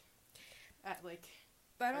happened.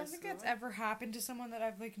 But I don't think that's ever happened to someone that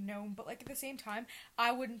I've like known. But like at the same time,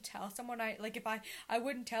 I wouldn't tell someone I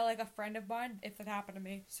wouldn't tell like a friend of mine if that happened to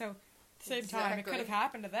me. So at the same time, it could have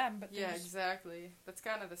happened to them. But yeah, exactly. That's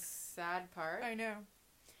kind of the sad part. I know.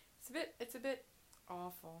 It's a bit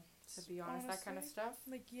awful, to be honest. Honestly, that kind of stuff.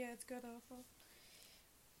 Like yeah, it's good awful.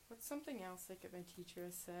 What's something else like my teacher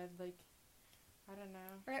has said? Like I don't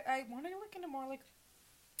know. I want to look into more like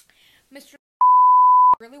Mr.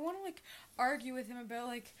 Really want to like argue with him about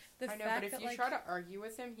like the fact that but if you try to argue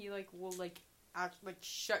with him, he like will like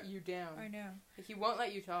shut you down. I know. Like, he won't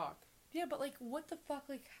let you talk. Yeah, but like what the fuck?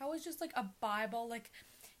 Like how is just like a Bible like?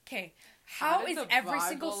 Okay, how is every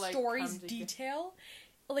single story's detail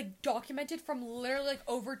like documented from literally like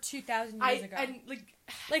over 2,000 years ago? And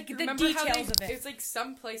like the details of it. It's like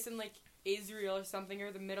some place in like Israel or something,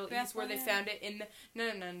 or the Middle East, where they found it in the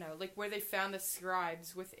no, like where they found the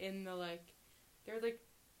scribes within the like. They're like.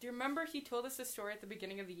 Do you remember he told us a story at the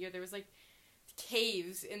beginning of the year? There was, like,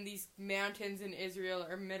 caves in these mountains in Israel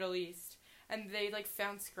or Middle East, and they, like,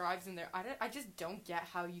 found scribes in there. I just don't get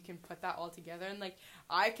how you can put that all together, and, like,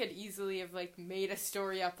 I could easily have, like, made a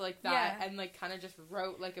story up like that and, like, kind of just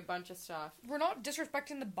wrote, like, a bunch of stuff. We're not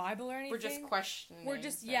disrespecting the Bible or anything. We're just questioning. We're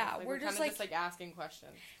just, we're just, like, asking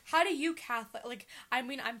questions. How do you Catholic, like, I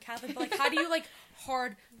mean, I'm Catholic, but, like, how do you, like,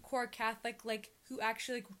 hardcore Catholic, like, who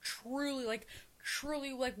actually, like,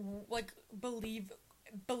 truly, like, believe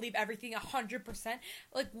believe everything 100%.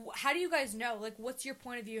 Like, how do you guys know? Like, what's your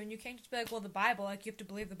point of view? And you can't just be like, well, the Bible, like, you have to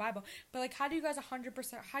believe the Bible. But, like, how do you guys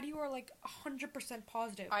 100%, how do you are, like, 100%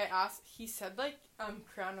 positive? I asked, he said, like,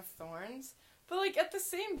 Crown of Thorns, but, like, at the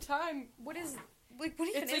same time, What is, like, what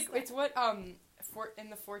even it's, is like, that? it's what, in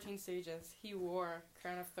the 14 stages, he wore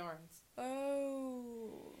Crown of Thorns.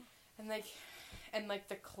 Oh. And, like,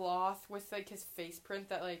 the cloth with, like, his face print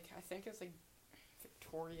that, like, I think it was, like,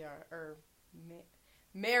 Victoria, or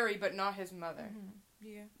Mary, but not his mother. Mm-hmm.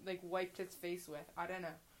 Yeah. Like, wiped his face with. I don't know.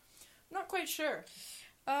 I'm not quite sure.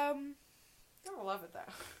 Gotta love it,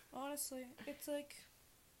 though. Honestly, it's like...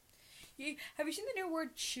 have you seen the new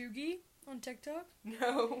word chuggy on TikTok?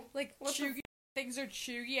 No. Like, What's chuggy. Things are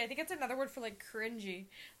chuggy. I think it's another word for, like, cringy.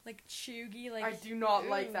 Like, chuggy, like... I do not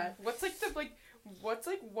like ew. that. What's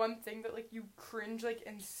one thing that, like, you cringe, like,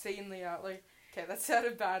 insanely at? Like, okay, that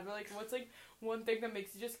sounded bad, but, like, what's, like, one thing that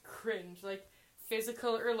makes you just cringe? Like,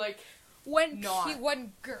 physical or, like, when not.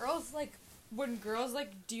 When girls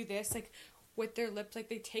do this, like, with their lips, like,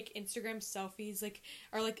 they take Instagram selfies, like,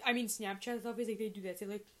 or, like, I mean, Snapchat selfies, like, they do this. They,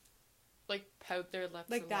 like, pout their lips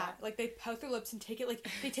like a that. lot. Like, they pout their lips and take it, like,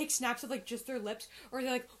 they take snaps of, like, just their lips, or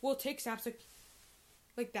they're like, we'll take snaps,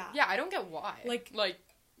 like that. Yeah, I don't get why. Like,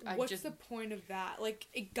 I what's just, the point of that? Like,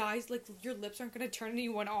 guys, like, your lips aren't gonna turn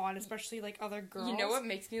anyone on, especially, like, other girls. you know what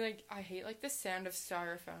makes me, like, I hate, like, the sound of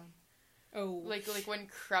styrofoam. Oh. Like when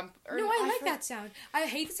crump... Or No, I like that sound. I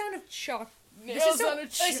hate the sound of chalk. This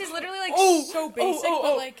is literally, like, so basic,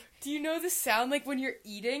 but, like... Do you know the sound, like, when you're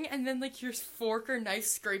eating and then, like, your fork or knife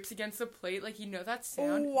scrapes against the plate? Like, you know that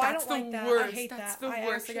sound? Oh, I don't like that. Worst. I hate That's that. the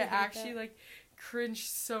worst. Like, I actually, that. like, cringe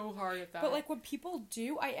so hard at that. But, like, when people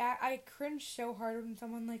do, I cringe so hard when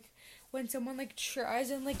someone, like,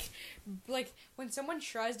 tries and, like, when someone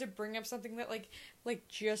tries to bring up something that, like,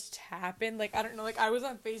 just happened, like, I don't know, like, I was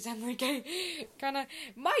on FaceTime, like, I kind of,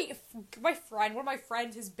 my friend, one of my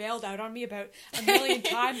friends has bailed out on me about a million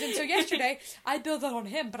times, and so yesterday, I bailed out on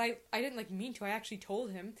him, but I didn't, like, mean to, I actually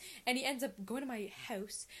told him, and he ends up going to my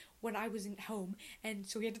house when I wasn't home, and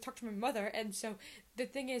so he had to talk to my mother, and so the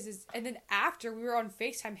thing is, and then after, we were on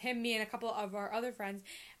FaceTime, him, me, and a couple of our other friends,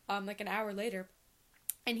 like, an hour later,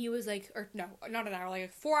 and he was like, or no, not an hour,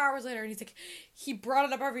 like 4 hours later, and he's like, he brought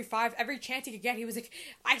it up every chance he could get. He was like,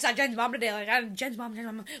 I saw Jen's mom today, like, Jen's mom.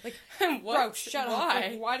 Like, bro, shut up.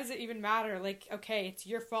 Like, why does it even matter? Like, okay, it's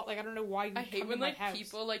your fault. Like, I don't know why you. I hate when, like, house.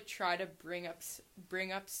 people, like, try to bring up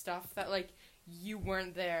stuff that, like, you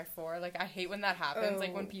weren't there for. Like, I hate when that happens.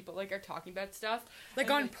 Like, when people, like, are talking about stuff,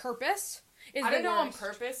 like, on purpose. I don't know, on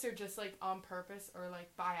purpose or just, like, on purpose or,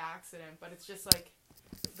 like, by accident, but it's just, like,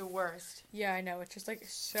 the worst. Yeah, I know. It's just, like,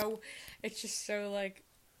 it's just so, like...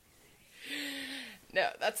 No,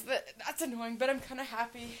 that's annoying, but I'm kind of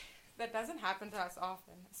happy that doesn't happen to us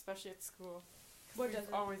often, especially at school. What does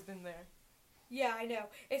We've always been there. Yeah, I know.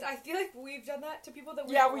 I feel like we've done that to people that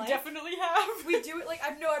we Yeah, we definitely have. We do it, like,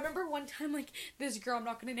 I remember one time, like, this girl, I'm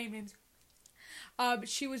not gonna name names,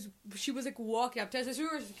 she was, like, walking up to us, as we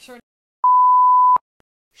were starting.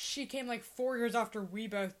 She came, like, 4 years after we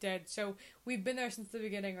both did, so we've been there since the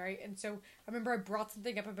beginning, right? And so I remember I brought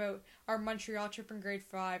something up about our Montreal trip in grade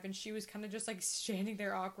 5, and she was kind of just, like, standing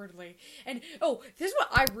there awkwardly. And, this is what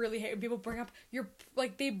I really hate, when people bring up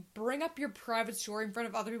they bring up your private story in front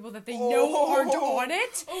of other people that they know aren't on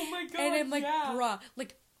it. Oh my god, and I'm like, yeah. bruh,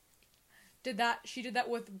 like, she did that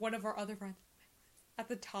with one of our other friends at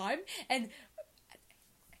the time,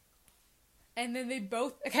 and then they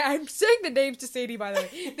both... Okay, I'm saying the names to Sadie, by the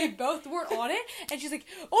way. They both weren't on it, and she's like,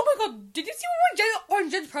 oh my god, did you see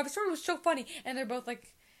what Jen's private story? It was so funny. And they're both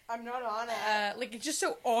like... I'm not on it. Like, it's just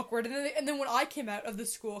so awkward. And then when I came out of the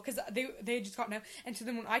school, because they had just gotten out, and so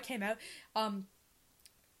then when I came out,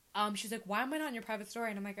 she's like, why am I not in your private story?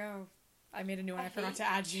 And I'm like, oh, I made a new one, I forgot to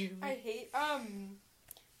add you. I hate,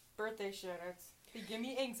 birthday shout-outs. They give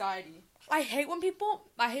me anxiety. I hate when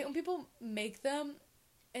people make them...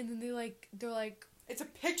 And then they're like... It's a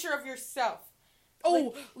picture of yourself.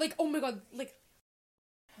 Oh, like, oh my god, like,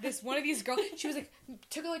 this, one of these girls, she was like,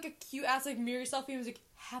 took like a cute ass, like, mirror selfie and was like,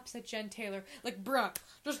 haps at Jen Taylor. Like, bruh,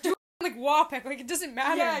 just do it, like, wall pick, like, it doesn't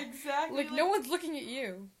matter. Yeah, exactly. Like, no one's looking at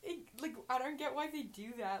you. Like, I don't get why they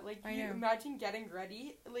do that. Like, you imagine getting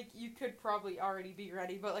ready. Like, you could probably already be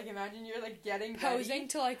ready, but, like, imagine you're, like, getting posing ready.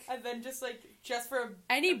 to, like... And then just, like, just for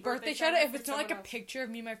any birthday shout-out, if it's not, like, else. a picture of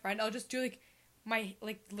me and my friend, I'll just do, like... My,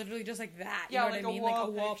 like, literally just like that, you yeah, know like what I mean? Like a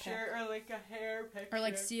wall picture, or like a hair picture. Or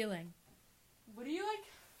like ceiling. What do you like?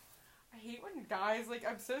 I hate when guys, like,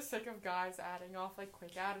 I'm so sick of guys adding off, like,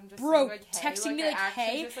 quick ad and just Bro, saying, like, hey. texting me, like,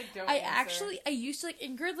 hey. Just, like, don't I answer. used to, like,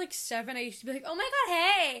 in grade, like, 7, I used to be like, oh my god,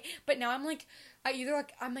 hey! But now I'm, like,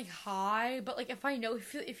 I'm, like, hi, but, like, if I know,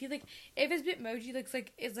 if his Bitmoji looks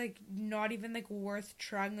like, is, like, not even, like, worth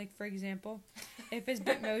trying, like, for example, if his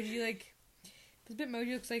Bitmoji, like,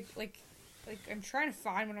 looks like, I'm trying to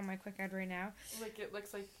find one on my quick ad right now. Like, it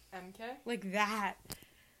looks like MK? Like that.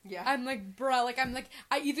 Yeah. I'm like, bruh, like,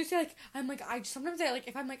 I either say, like, sometimes I, like,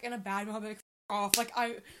 if I'm, like, in a bad mood, I'll be like, f*** off, like,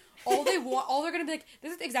 all they're gonna be like,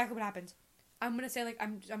 this is exactly what happens. I'm gonna say, like,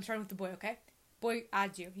 I'm starting with the boy, okay? Boy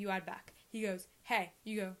adds you add back. He goes, hey,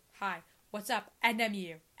 you go, hi, what's up? NM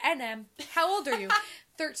you. NM, how old are you?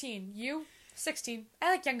 13, you? 16. I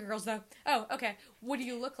like younger girls, though. Oh, okay, what do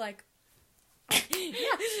you look like?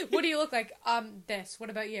 Yeah, what do you look like? This. What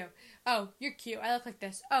about you? Oh, you're cute. I look like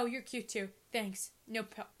this. Oh, you're cute too. Thanks. No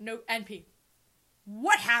NP.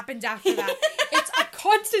 What happens after that? It's a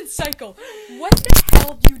constant cycle. What the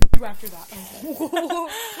hell do you do after that?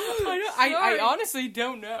 I honestly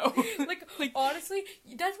don't know. like, honestly,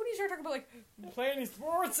 that's when you start talking about, like, playing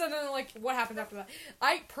sports, and then, like, what happens after that.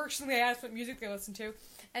 I personally ask what music they listen to,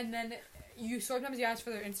 and then sometimes you ask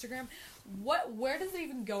for their Instagram. Where does it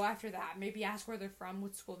even go after that? Maybe ask where they're from,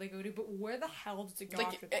 what school they go to, but where the hell does it go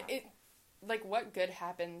after that? Like, what good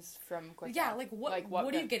happens from quick Yeah, ad? like,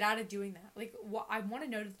 what do you get out of doing that? Like, what I want to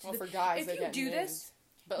know. Well, for guys, if you do this,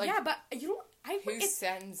 but, like, yeah, but you don't. Who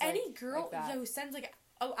sends, like, any girl like that? Who sends, like,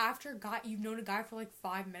 after a guy, you've known a guy for, like,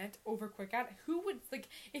 5 minutes over quick ad, who would, like,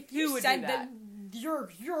 if you send them, you're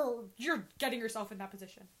getting yourself in that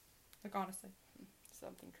position. Like, honestly.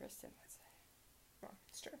 Something Kristen would say. Well,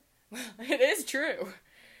 it's true. It is true.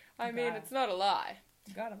 I mean, it's not a lie.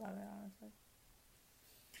 God about it, honestly.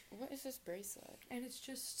 What is this bracelet? And it's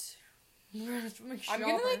just... I'm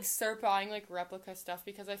gonna, like, start buying, like, replica stuff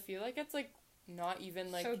because I feel like it's, like, not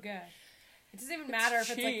even, like... So good. It doesn't even matter if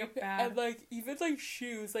it's, like, a bad... And, like, even, like,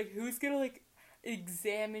 shoes. Like, who's gonna, like,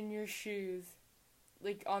 examine your shoes,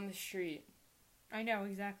 like, on the street? I know,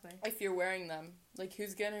 exactly. If you're wearing them. Like,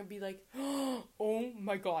 who's gonna be like, oh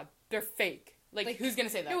my god, they're fake. Like who's gonna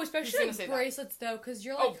say that? No, especially like bracelets, though, because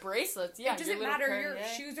you're like... Oh, bracelets, yeah. It doesn't matter, your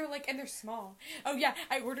shoes are, like, and they're small. Oh, yeah,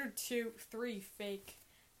 I ordered 3 fake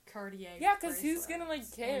Cartier Yeah, because who's gonna, like,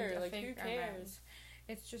 care? Like, who cares? Hermes.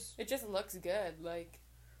 It's just... It just looks good, like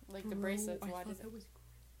the bracelets. Why does it... I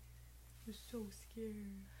was so scared.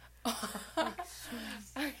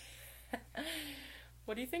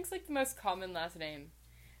 What do you think's, like, the most common last name?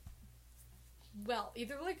 Well,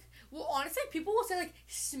 either, like... Well, honestly, people will say, like,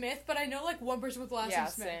 Smith, but I know, like, one person with the last name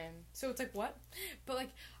Smith. Yeah, same. So it's, like, what? But, like,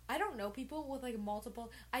 I don't know people with, like, multiple...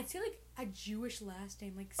 I'd say, like, a Jewish last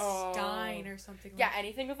name, like, Stein or something. Yeah,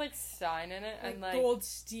 anything with, like, Stein in it. Like, and, like...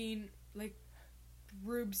 Goldstein, like,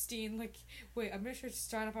 Rubstein, like... Wait, I'm gonna search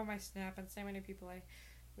Stein up on my Snap and say how many people I...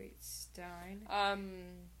 Wait, Stein...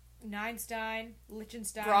 Neinstein,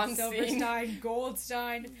 Lichtenstein, Bronstein. Silverstein,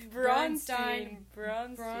 Goldstein, Bronstein.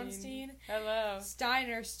 Hello.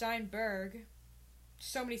 Steiner, Steinberg.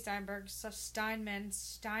 So many Steinbergs. So Steinman,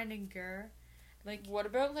 Steininger. Like, what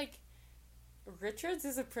about, like, Richards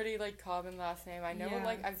is a pretty, like, common last name. I know,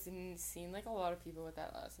 like, I've seen, like, a lot of people with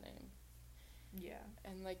that last name. Yeah.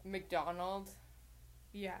 And, like, McDonald.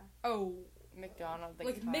 Yeah. Oh. McDonald.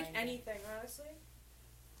 Like Mick anything, honestly.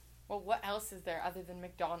 Well, what else is there other than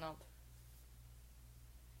McDonald?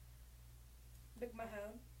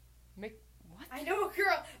 McMahon. What? I know a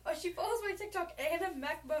girl. Oh, she follows my TikTok. Anna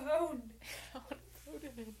McMahon.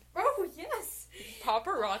 Oh, yes.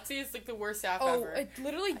 Paparazzi is, like, the worst app ever. Oh, it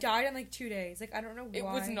literally died in, like, 2 days. Like, I don't know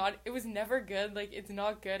why. It was never good. Like, it's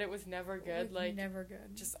not good. It was never good. Like, never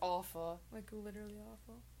good. Just awful. Like, literally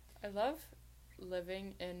awful. I love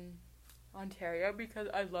living in Ontario because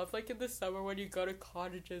I love, like, in the summer when you go to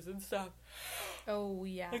cottages and stuff. Oh,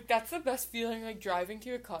 yeah. Like, that's the best feeling, like, driving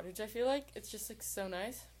to a cottage, I feel like. It's just, like, so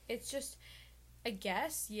nice. It's just, I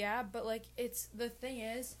guess, yeah, but, like, it's, the thing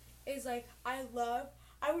is, like, I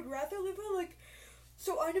would rather live in, like,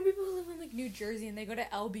 so I know people who live in, like, New Jersey, and they go to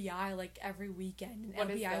LBI, like, every weekend, and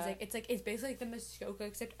LBI is, like, it's basically, like, the Muskoka,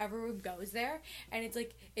 except everyone goes there, and it's,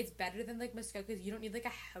 like, it's better than, like, Muskoka, because you don't need, like, a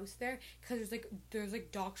house there, because there's,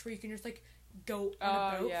 like, docks where you can just, like, go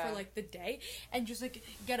on a boat for, like, the day, and just, like,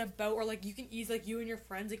 get a boat, or, like, you can easily, like, you and your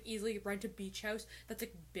friends, like, easily rent a beach house that's,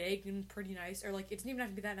 like, big and pretty nice, or, like, it doesn't even have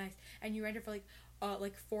to be that nice, and you rent it for,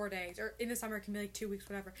 like 4 days, or in the summer it can be, like, 2 weeks,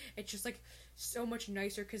 whatever. It's just, like, so much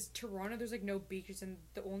nicer, because Toronto, there's, like, no beaches, and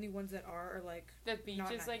the only ones that are, like, the beach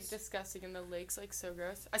not is, nice. Like, disgusting, and the lake's, like, so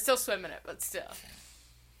gross. I still swim in it, but still.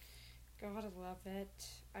 Gotta love it.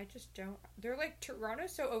 I just don't. They're like,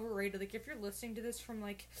 Toronto's so overrated. Like, if you're listening to this from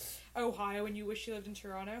like Ohio and you wish you lived in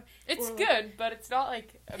Toronto, It's or, like, good, but it's not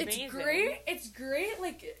like amazing. It's great. It's great.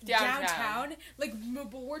 Like Downtown. downtown. Like,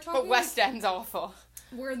 but we're talking. But West End's awful.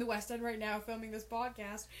 We're in the West End right now filming this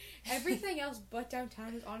podcast. Everything else but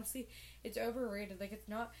downtown is honestly, it's overrated. Like, it's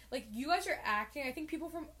not, like, you guys are acting. I think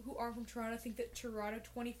people who aren't from Toronto think that Toronto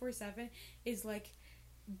 24/7 is like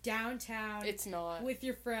downtown. It's not. With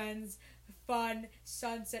your friends, fun,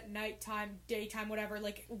 sunset, nighttime, daytime, whatever.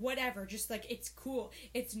 Like, whatever. Just like, it's cool.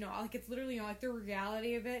 It's not. Like, it's literally not. Like, the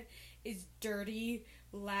reality of it is dirty,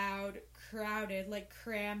 loud, crowded, like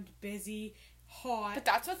crammed, busy, hot. But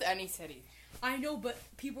that's with any city. I know, but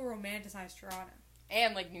people romanticize Toronto.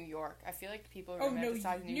 And, like, New York. I feel like people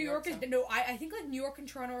romanticize New York. Is... No, I think, like, New York and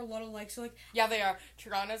Toronto are a lot alike, so, like... Yeah, they are.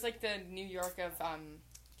 Toronto's, like, the New York of,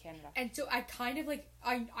 Canada. And so I kind of, like...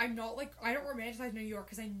 I'm not, like... I don't romanticize New York,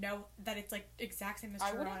 because I know that it's, like, exact same as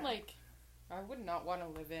Toronto. I would not want to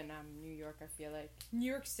live in, New York, I feel like. New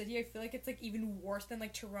York City, I feel like it's, like, even worse than,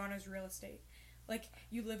 like, Toronto's real estate. Like,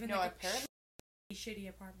 you live in, apparently... a shitty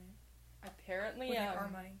apartment. Apparently, with, like, our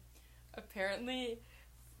money. Apparently,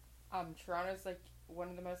 Toronto's, like, one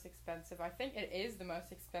of the most expensive, I think it is the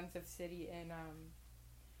most expensive city in,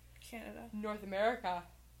 Canada. North America.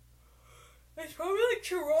 It's probably, like,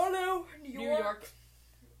 Toronto, New York.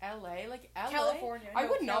 LA, like, LA? California. I No,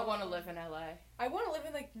 would not California. want to live in LA. I want to live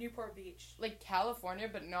in, like, Newport Beach. Like, California,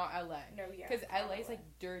 but not LA. No, yeah. Because not LA's, LA.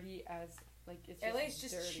 like, dirty as, like, it's just LA's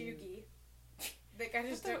just dirty. chuggy. Like, I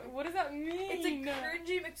just don't... What does that mean? It's, like,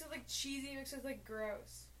 cringy mixed with, like, cheesy mixed with, like,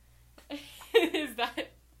 gross. Is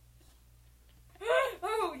that...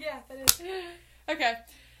 Oh, yeah, that is. Okay,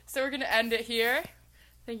 so we're gonna end it here.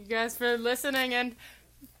 Thank you guys for listening, and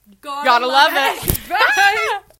Gotta gotta love it. Bye!